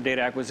course the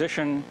data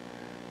acquisition,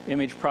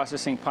 image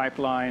processing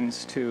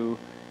pipelines to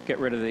get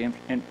rid of the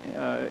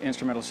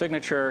instrumental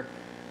signature,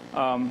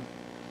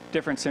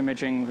 difference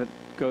imaging that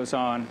goes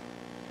on.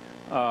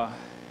 A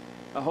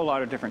whole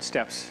lot of different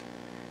steps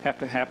have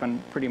to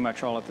happen pretty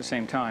much all at the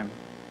same time.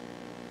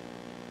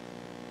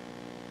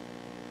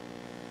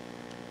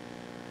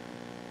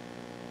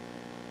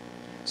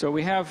 So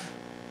we have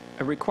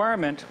a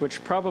requirement,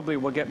 which probably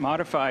will get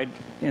modified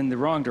in the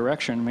wrong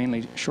direction,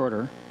 mainly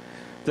shorter,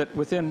 that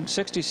within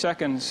 60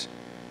 seconds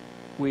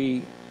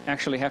we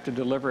actually have to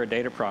deliver a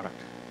data product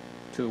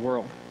to the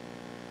world.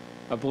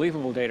 A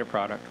believable data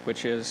product,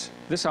 which is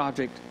this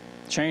object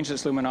changed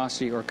its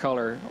luminosity or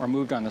color or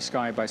moved on the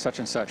sky by such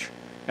and such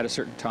at a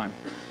certain time,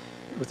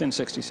 within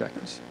 60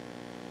 seconds.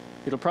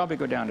 It'll probably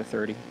go down to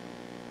 30.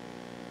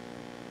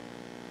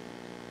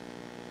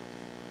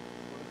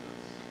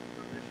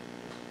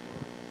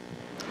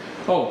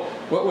 Oh,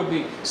 what would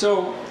be,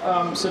 so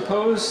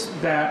suppose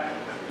that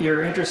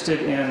you're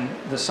interested in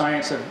the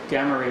science of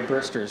gamma ray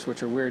bursters,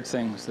 which are weird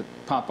things that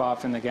pop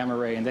off in the gamma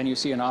ray, and then you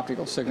see an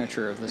optical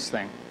signature of this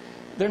thing.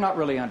 They're not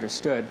really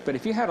understood, but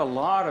if you had a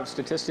lot of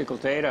statistical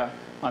data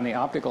on the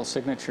optical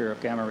signature of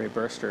gamma ray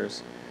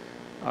bursters,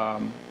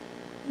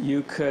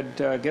 you could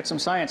get some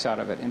science out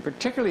of it, and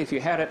particularly if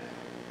you had it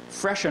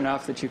fresh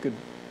enough that you could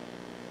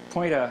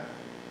point a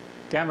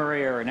gamma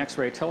ray or an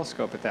X-ray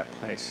telescope at that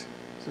place.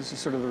 So this is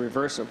sort of the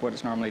reverse of what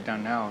is normally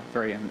done now,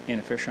 very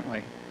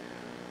inefficiently.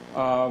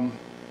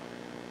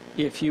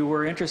 If you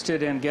were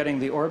interested in getting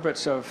the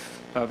orbits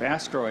of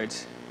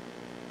asteroids,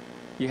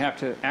 you have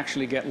to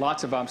actually get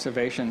lots of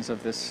observations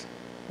of this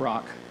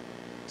rock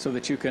so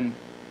that you can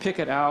pick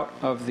it out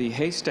of the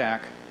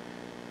haystack,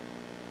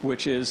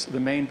 which is the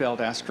main belt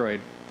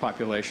asteroid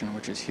population,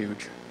 which is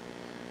huge.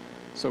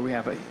 So we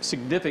have a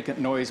significant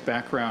noise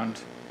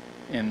background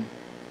in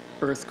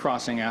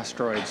Earth-crossing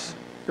asteroids,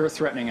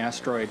 Earth-threatening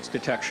asteroids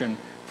detection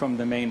from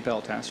the main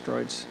belt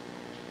asteroids.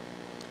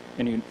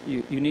 And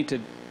you need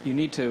to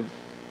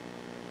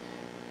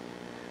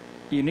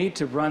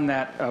run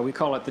that, we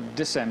call it the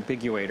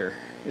disambiguator.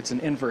 It's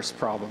an inverse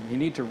problem. You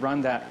need to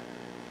run that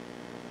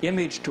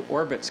image to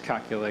orbits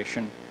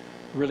calculation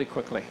really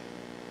quickly.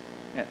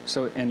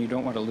 And you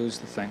don't want to lose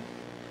the thing.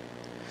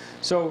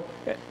 So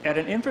at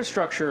an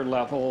infrastructure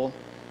level,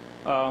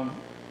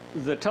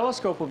 the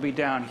telescope will be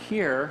down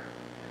here,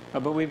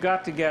 but we've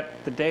got to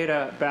get the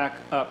data back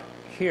up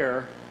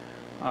here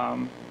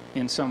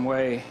in some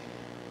way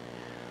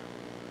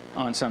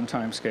on some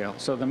time scale.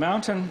 So the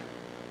mountain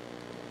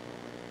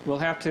will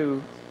have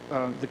to,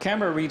 the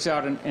camera reads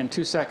out in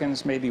 2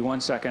 seconds, maybe 1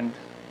 second,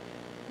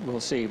 we'll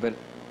see, but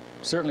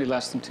certainly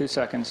less than 2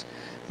 seconds.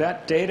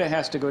 That data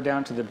has to go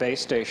down to the base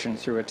station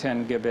through a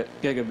 10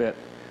 gigabit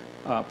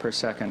per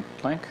second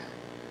link,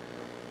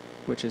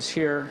 which is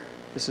here.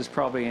 This is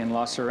probably in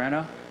La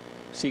Serena,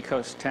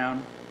 seacoast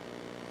town.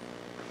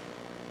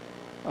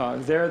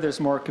 There's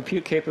more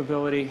compute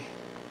capability.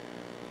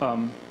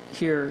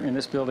 Here in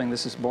this building,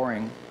 this is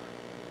boring,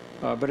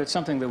 but it's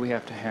something that we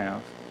have to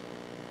have.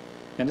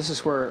 And this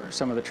is where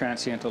some of the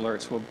transient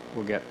alerts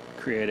will get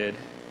created.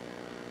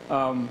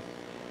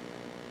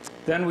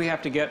 Then we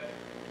have to get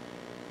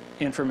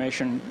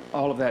information,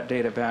 all of that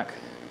data back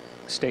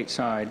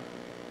stateside.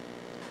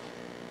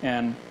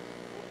 And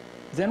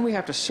then we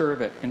have to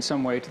serve it in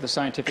some way to the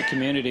scientific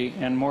community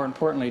and, more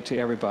importantly, to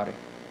everybody.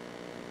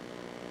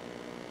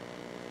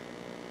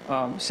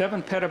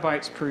 7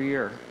 petabytes per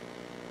year.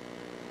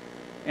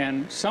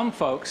 And some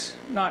folks,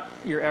 not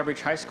your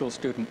average high school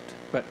student,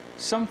 but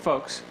some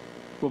folks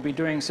will be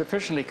doing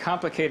sufficiently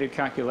complicated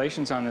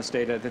calculations on this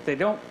data that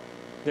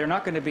they're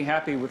not going to be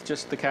happy with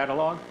just the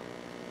catalog.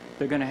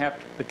 They're going to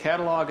have the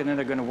catalog, and then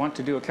they're going to want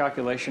to do a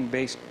calculation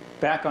based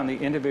back on the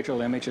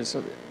individual images.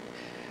 So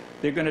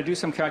they're going to do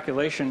some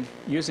calculation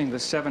using the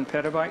 7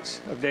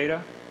 petabytes of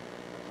data,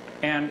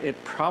 and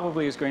it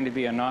probably is going to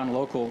be a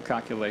non-local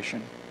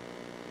calculation.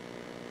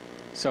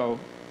 So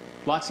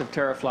lots of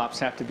teraflops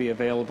have to be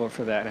available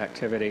for that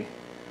activity.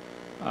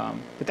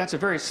 But that's a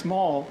very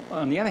small,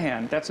 on the other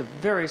hand, that's a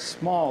very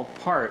small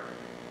part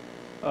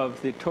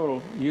of the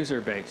total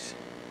user base.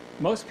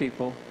 Most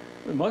people,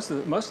 most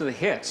of the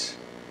hits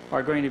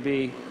are going to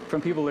be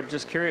from people that are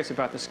just curious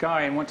about the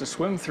sky and want to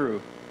swim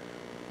through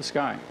the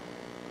sky.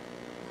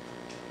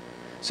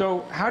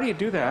 So how do you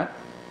do that?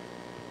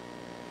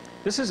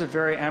 This is a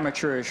very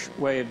amateurish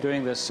way of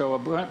doing this. So a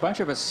bunch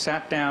of us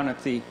sat down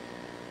at the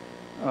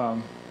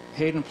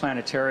Hayden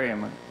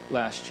Planetarium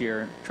last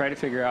year and tried to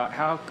figure out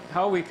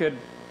how we could,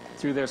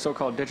 through their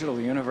so-called digital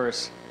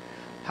universe,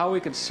 how we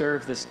could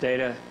serve this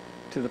data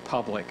to the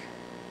public.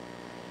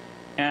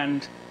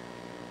 And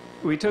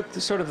we took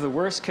sort of the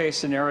worst case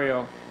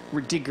scenario,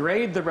 we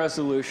degrade the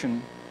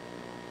resolution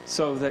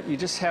so that you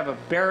just have a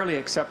barely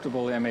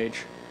acceptable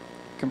image,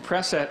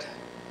 compress it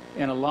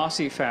in a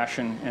lossy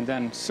fashion, and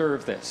then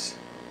serve this.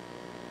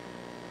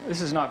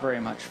 This is not very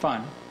much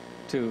fun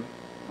to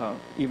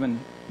even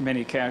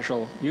many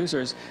casual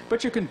users,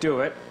 but you can do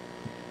it.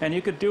 And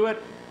you could do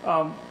it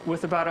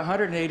with about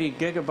 180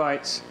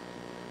 gigabytes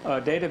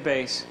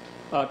database,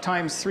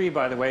 times 3,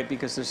 by the way,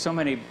 because there's so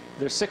many,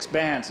 there's 6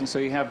 bands, and so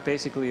you have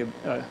basically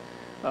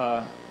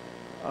a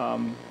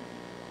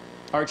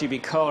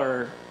RGB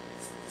color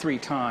 3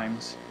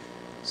 times.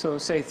 So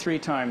say 3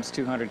 times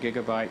 200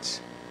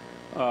 gigabytes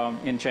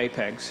in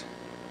JPEGs.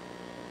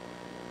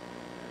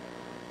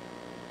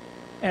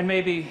 And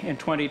maybe in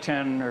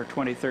 2010 or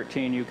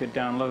 2013 you could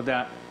download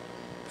that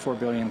 4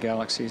 billion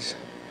galaxies.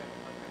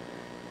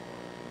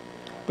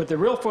 But the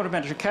real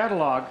photometric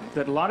catalog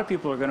that a lot of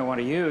people are going to want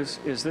to use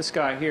is this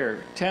guy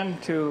here, 10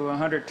 to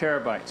 100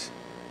 terabytes,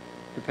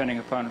 depending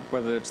upon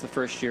whether it's the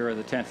first year or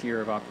the 10th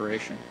year of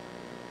operation.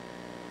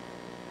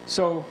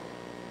 So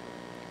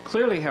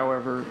clearly,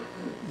 however,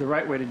 the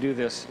right way to do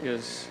this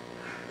is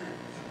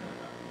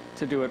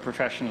to do it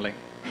professionally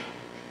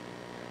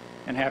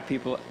and have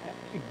people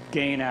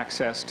gain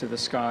access to the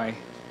sky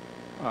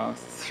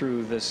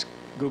through this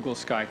Google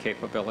Sky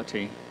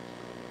capability.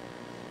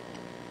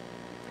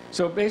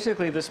 So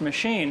basically this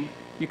machine,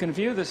 you can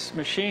view this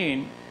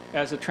machine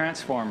as a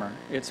transformer.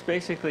 It's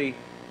basically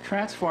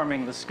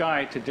transforming the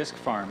sky to disk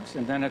farms,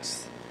 and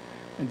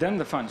then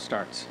the fun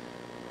starts.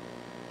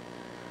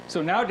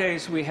 So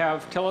nowadays we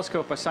have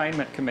telescope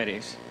assignment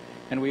committees,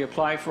 and we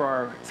apply for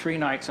our 3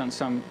 nights on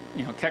some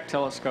Keck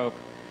telescope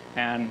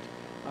and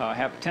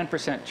have a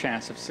 10%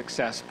 chance of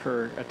success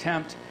per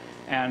attempt,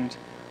 and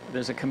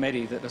there's a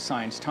committee that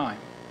assigns time.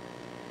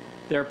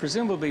 There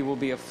presumably will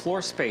be a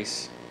floor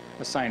space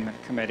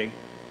assignment committee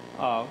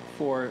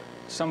for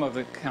some of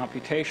the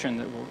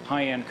computation,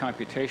 high-end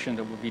computation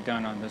that will be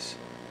done on this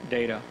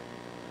data.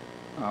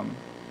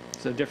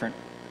 So different.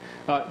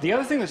 The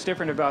other thing that's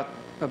different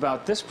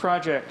about this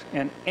project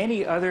and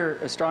any other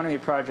astronomy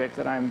project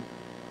that I'm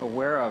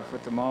aware of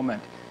at the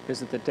moment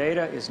is that the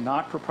data is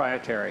not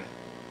proprietary.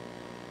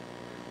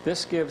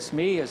 This gives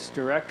me, as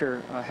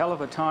director, a hell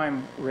of a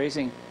time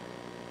raising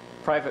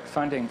private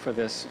funding for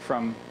this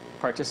from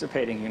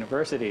participating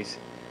universities,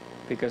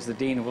 because the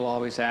dean will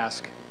always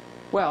ask,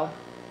 well,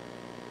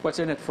 what's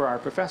in it for our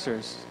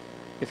professors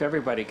if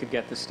everybody could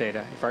get this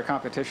data, if our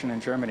competition in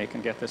Germany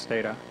can get this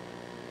data?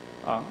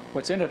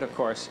 What's in it, of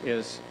course,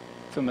 is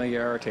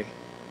familiarity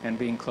and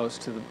being close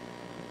to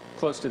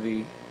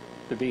the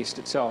beast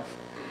itself.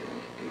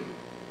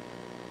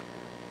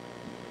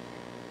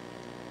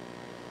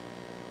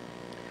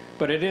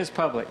 But it is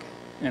public,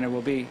 and it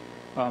will be,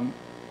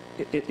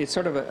 it's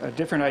sort of a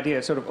different idea.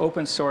 It's sort of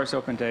open source,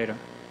 open data.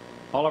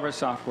 All of our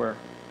software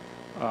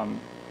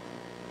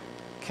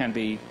can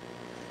be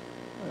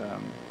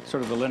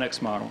sort of the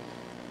Linux model.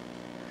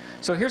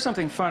 So here's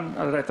something fun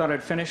that I thought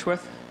I'd finish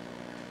with.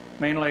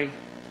 Mainly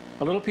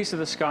a little piece of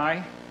the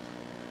sky.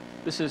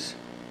 This is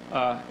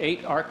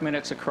 8 arc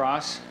minutes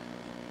across.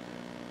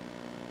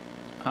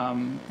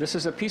 This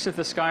is a piece of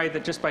the sky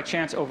that just by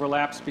chance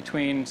overlaps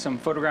between some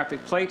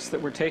photographic plates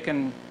that were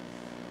taken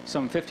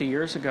some 50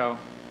 years ago,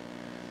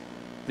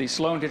 the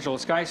Sloan Digital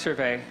Sky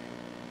Survey,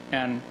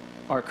 and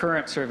our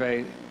current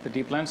survey, the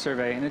Deep Lens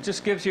Survey. And it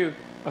just gives you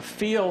a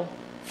feel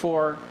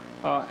for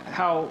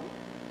how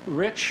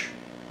rich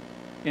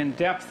in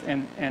depth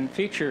and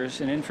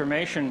features and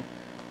information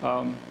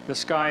the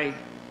sky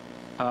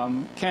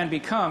can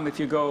become if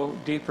you go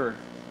deeper.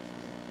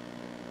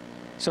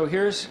 So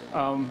here's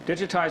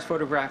digitized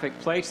photographic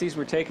plates. These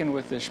were taken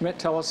with the Schmidt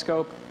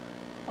telescope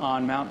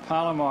on Mount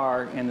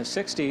Palomar in the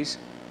 60s,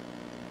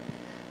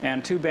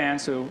 and 2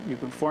 bands, so you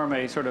can form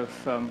a sort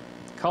of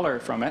color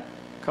from it,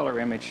 color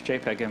image,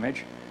 JPEG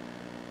image.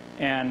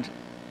 And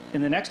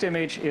in the next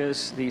image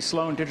is the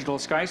Sloan Digital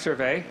Sky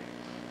Survey,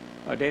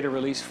 data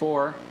release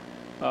 4,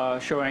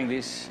 showing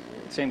these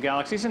same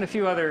galaxies and a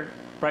few other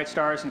bright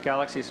stars and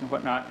galaxies and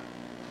whatnot.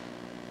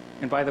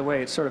 And by the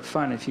way, it's sort of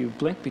fun if you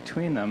blink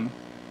between them.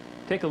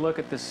 Take a look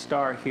at this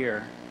star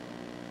here.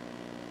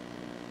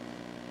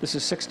 This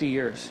is 60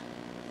 years.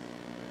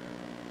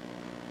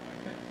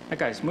 That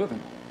guy's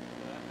moving.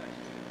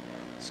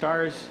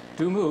 Stars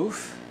do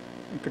move,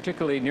 and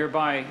particularly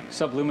nearby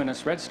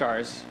subluminous red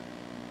stars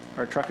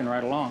are trucking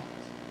right along.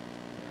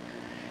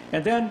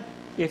 And then,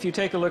 if you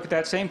take a look at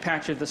that same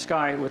patch of the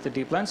sky with the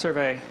Deep Lens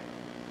Survey,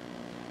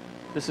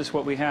 this is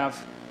what we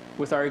have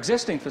with our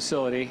existing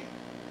facility,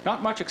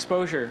 not much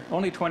exposure,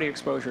 only 20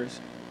 exposures,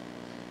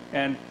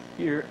 and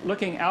you're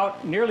looking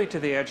out nearly to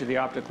the edge of the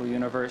optical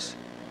universe,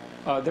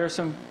 there are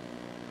some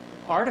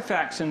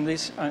artifacts in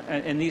these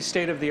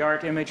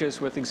state-of-the-art images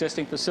with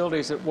existing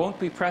facilities that won't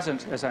be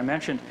present, as I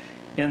mentioned,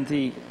 in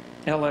the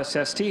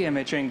LSST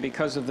imaging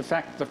because of the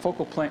fact that the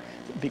focal plane,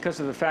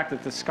 because of the fact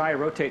that the sky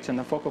rotates in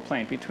the focal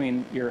plane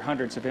between your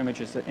hundreds of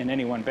images in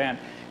any one band.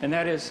 And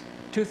that is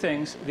two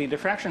things: the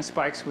diffraction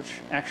spikes, which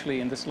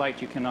actually in this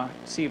light you cannot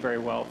see very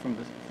well from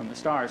the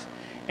stars,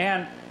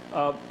 and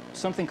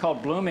something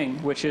called blooming,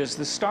 which is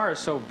the star is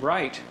so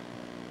bright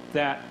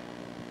that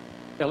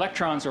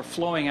electrons are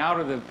flowing out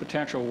of the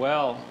potential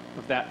well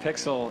of that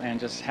pixel and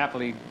just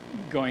happily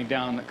going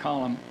down the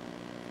column.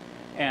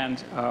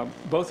 And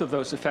both of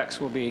those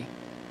effects will be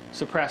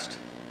suppressed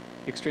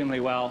extremely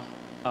well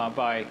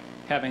by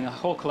having a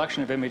whole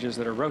collection of images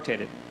that are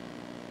rotated.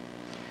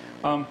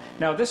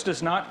 Now, this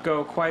does not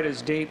go quite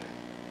as deep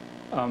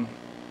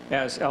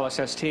as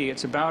LSST.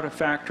 It's about a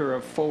factor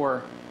of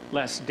 4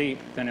 less deep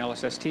than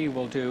LSST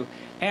will do.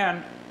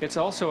 And it's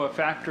also a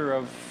factor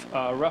of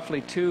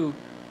roughly 2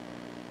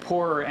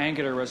 poorer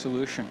angular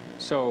resolution.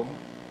 So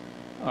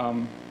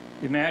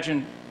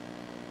imagine,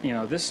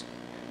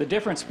 the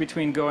difference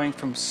between going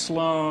from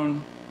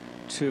Sloan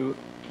to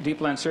Deep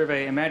Lens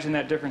Survey, imagine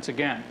that difference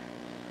again,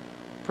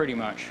 pretty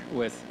much,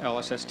 with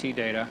LSST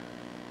data.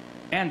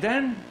 And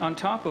then on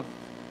top of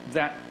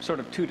that sort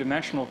of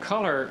 2-dimensional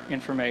color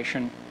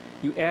information,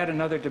 you add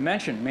another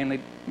dimension,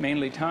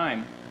 mainly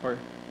time or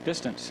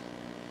distance.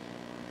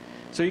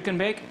 So you can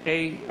make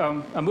a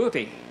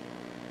movie.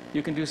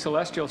 You can do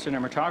celestial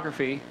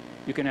cinematography.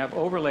 You can have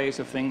overlays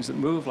of things that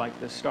move like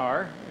the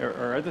star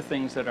or other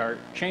things that are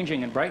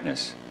changing in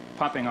brightness,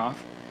 popping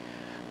off.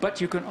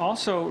 But you can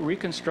also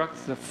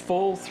reconstruct the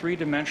full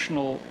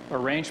 3-dimensional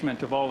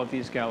arrangement of all of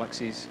these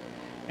galaxies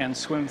and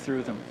swim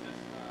through them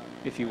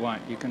if you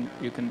want. You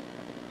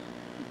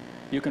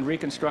can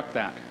reconstruct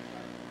that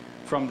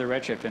from the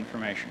redshift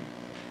information.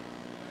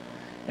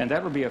 And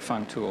that would be a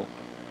fun tool.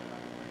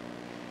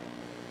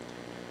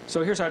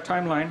 So here's our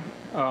timeline.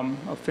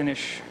 I'll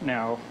finish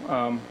now.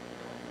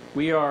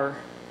 We are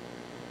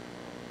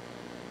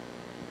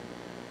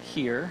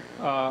here.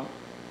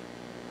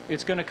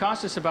 It's going to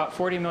cost us about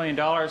 $40 million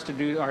to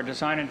do our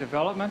design and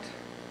development.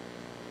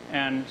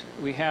 And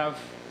we have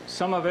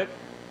some of it,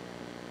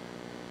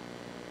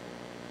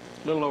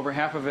 a little over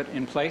half of it,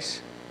 in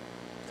place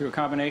through a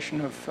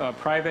combination of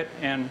private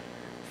and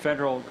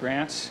federal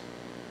grants.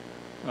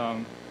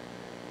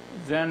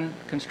 Then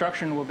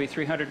construction will be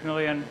 $300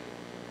 million.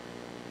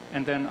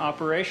 And then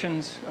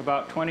operations,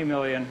 about $20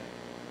 million.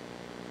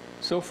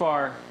 So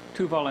far,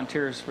 2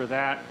 volunteers for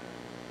that,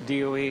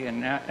 DOE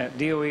and the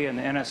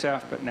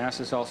NSF, but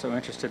NASA's also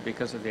interested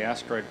because of the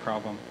asteroid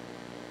problem.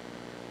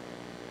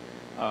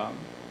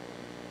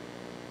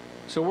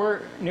 So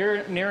we're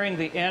nearing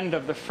the end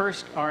of the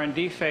first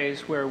R&D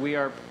phase, where we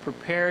are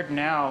prepared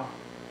now.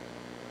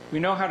 We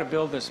know how to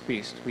build this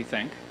beast, we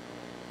think.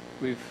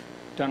 We've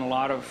done a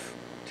lot of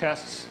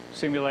tests,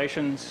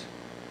 simulations.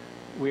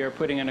 We are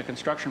putting in a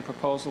construction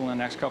proposal in the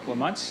next couple of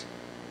months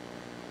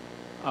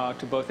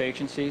to both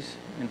agencies,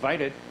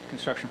 invited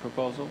construction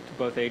proposal to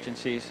both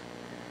agencies.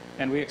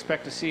 And we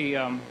expect to see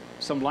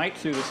some light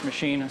through this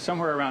machine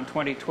somewhere around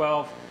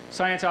 2012.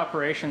 Science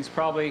operations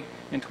probably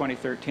in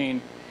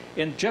 2013.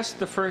 In just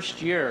the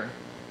first year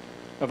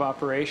of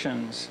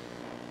operations,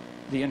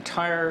 the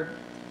entire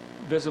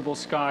visible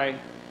sky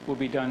will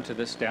be done to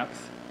this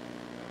depth,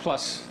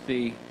 plus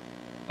the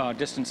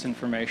distance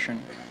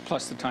information,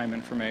 plus the time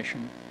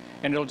information.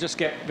 And it'll just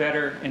get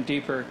better and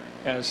deeper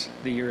as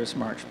the years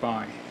march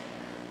by.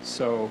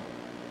 So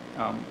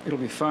it'll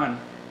be fun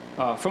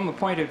from a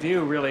point of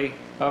view, really,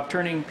 of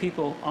turning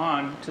people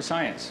on to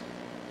science.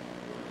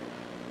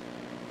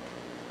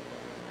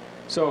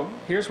 So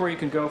here's where you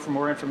can go for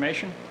more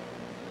information.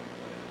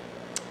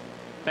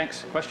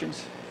 Thanks.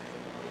 Questions?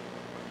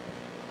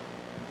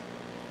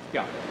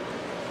 Yeah.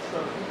 So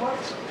what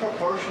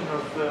proportion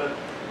of the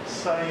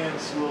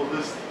science will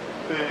this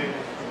thing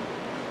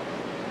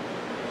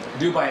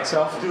Do by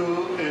itself?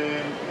 do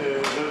in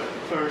the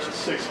first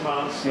 6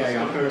 months?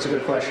 Yeah, that's a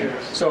good question.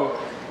 So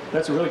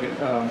that's a really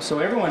good. So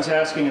everyone's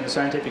asking in the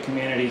scientific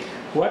community,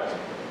 what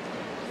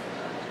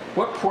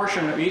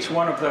portion of each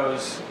one of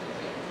those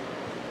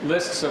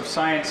lists of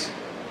science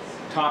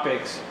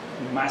topics,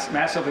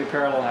 massively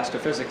parallel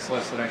astrophysics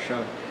list that I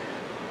showed,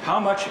 how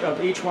much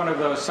of each one of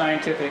those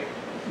scientific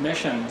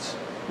missions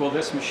will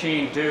this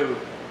machine do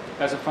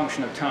as a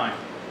function of time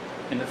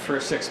in the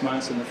first 6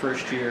 months, in the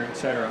first year,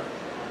 etc.?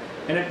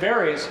 And it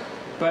varies,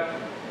 but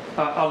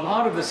a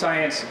lot of the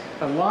science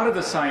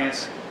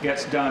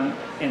gets done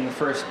in the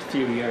first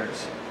few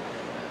years.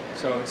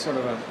 So it's sort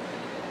of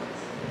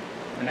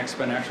an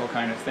exponential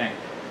kind of thing.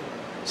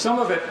 Some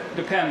of it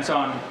depends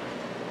on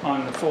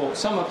the full.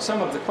 Some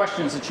of the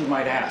questions that you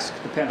might ask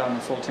depend on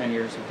the full 10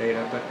 years of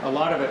data, but a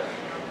lot of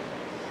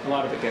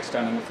it gets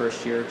done in the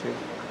first year or two.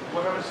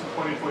 What happens in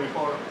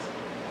 2024?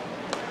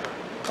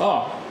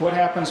 Oh, what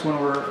happens when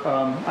we're?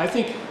 I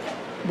think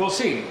we'll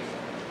see.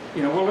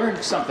 we'll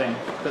learn something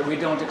that we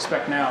don't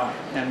expect now,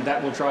 and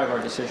that will drive our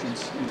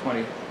decisions in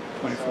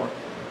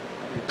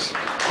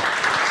 2024.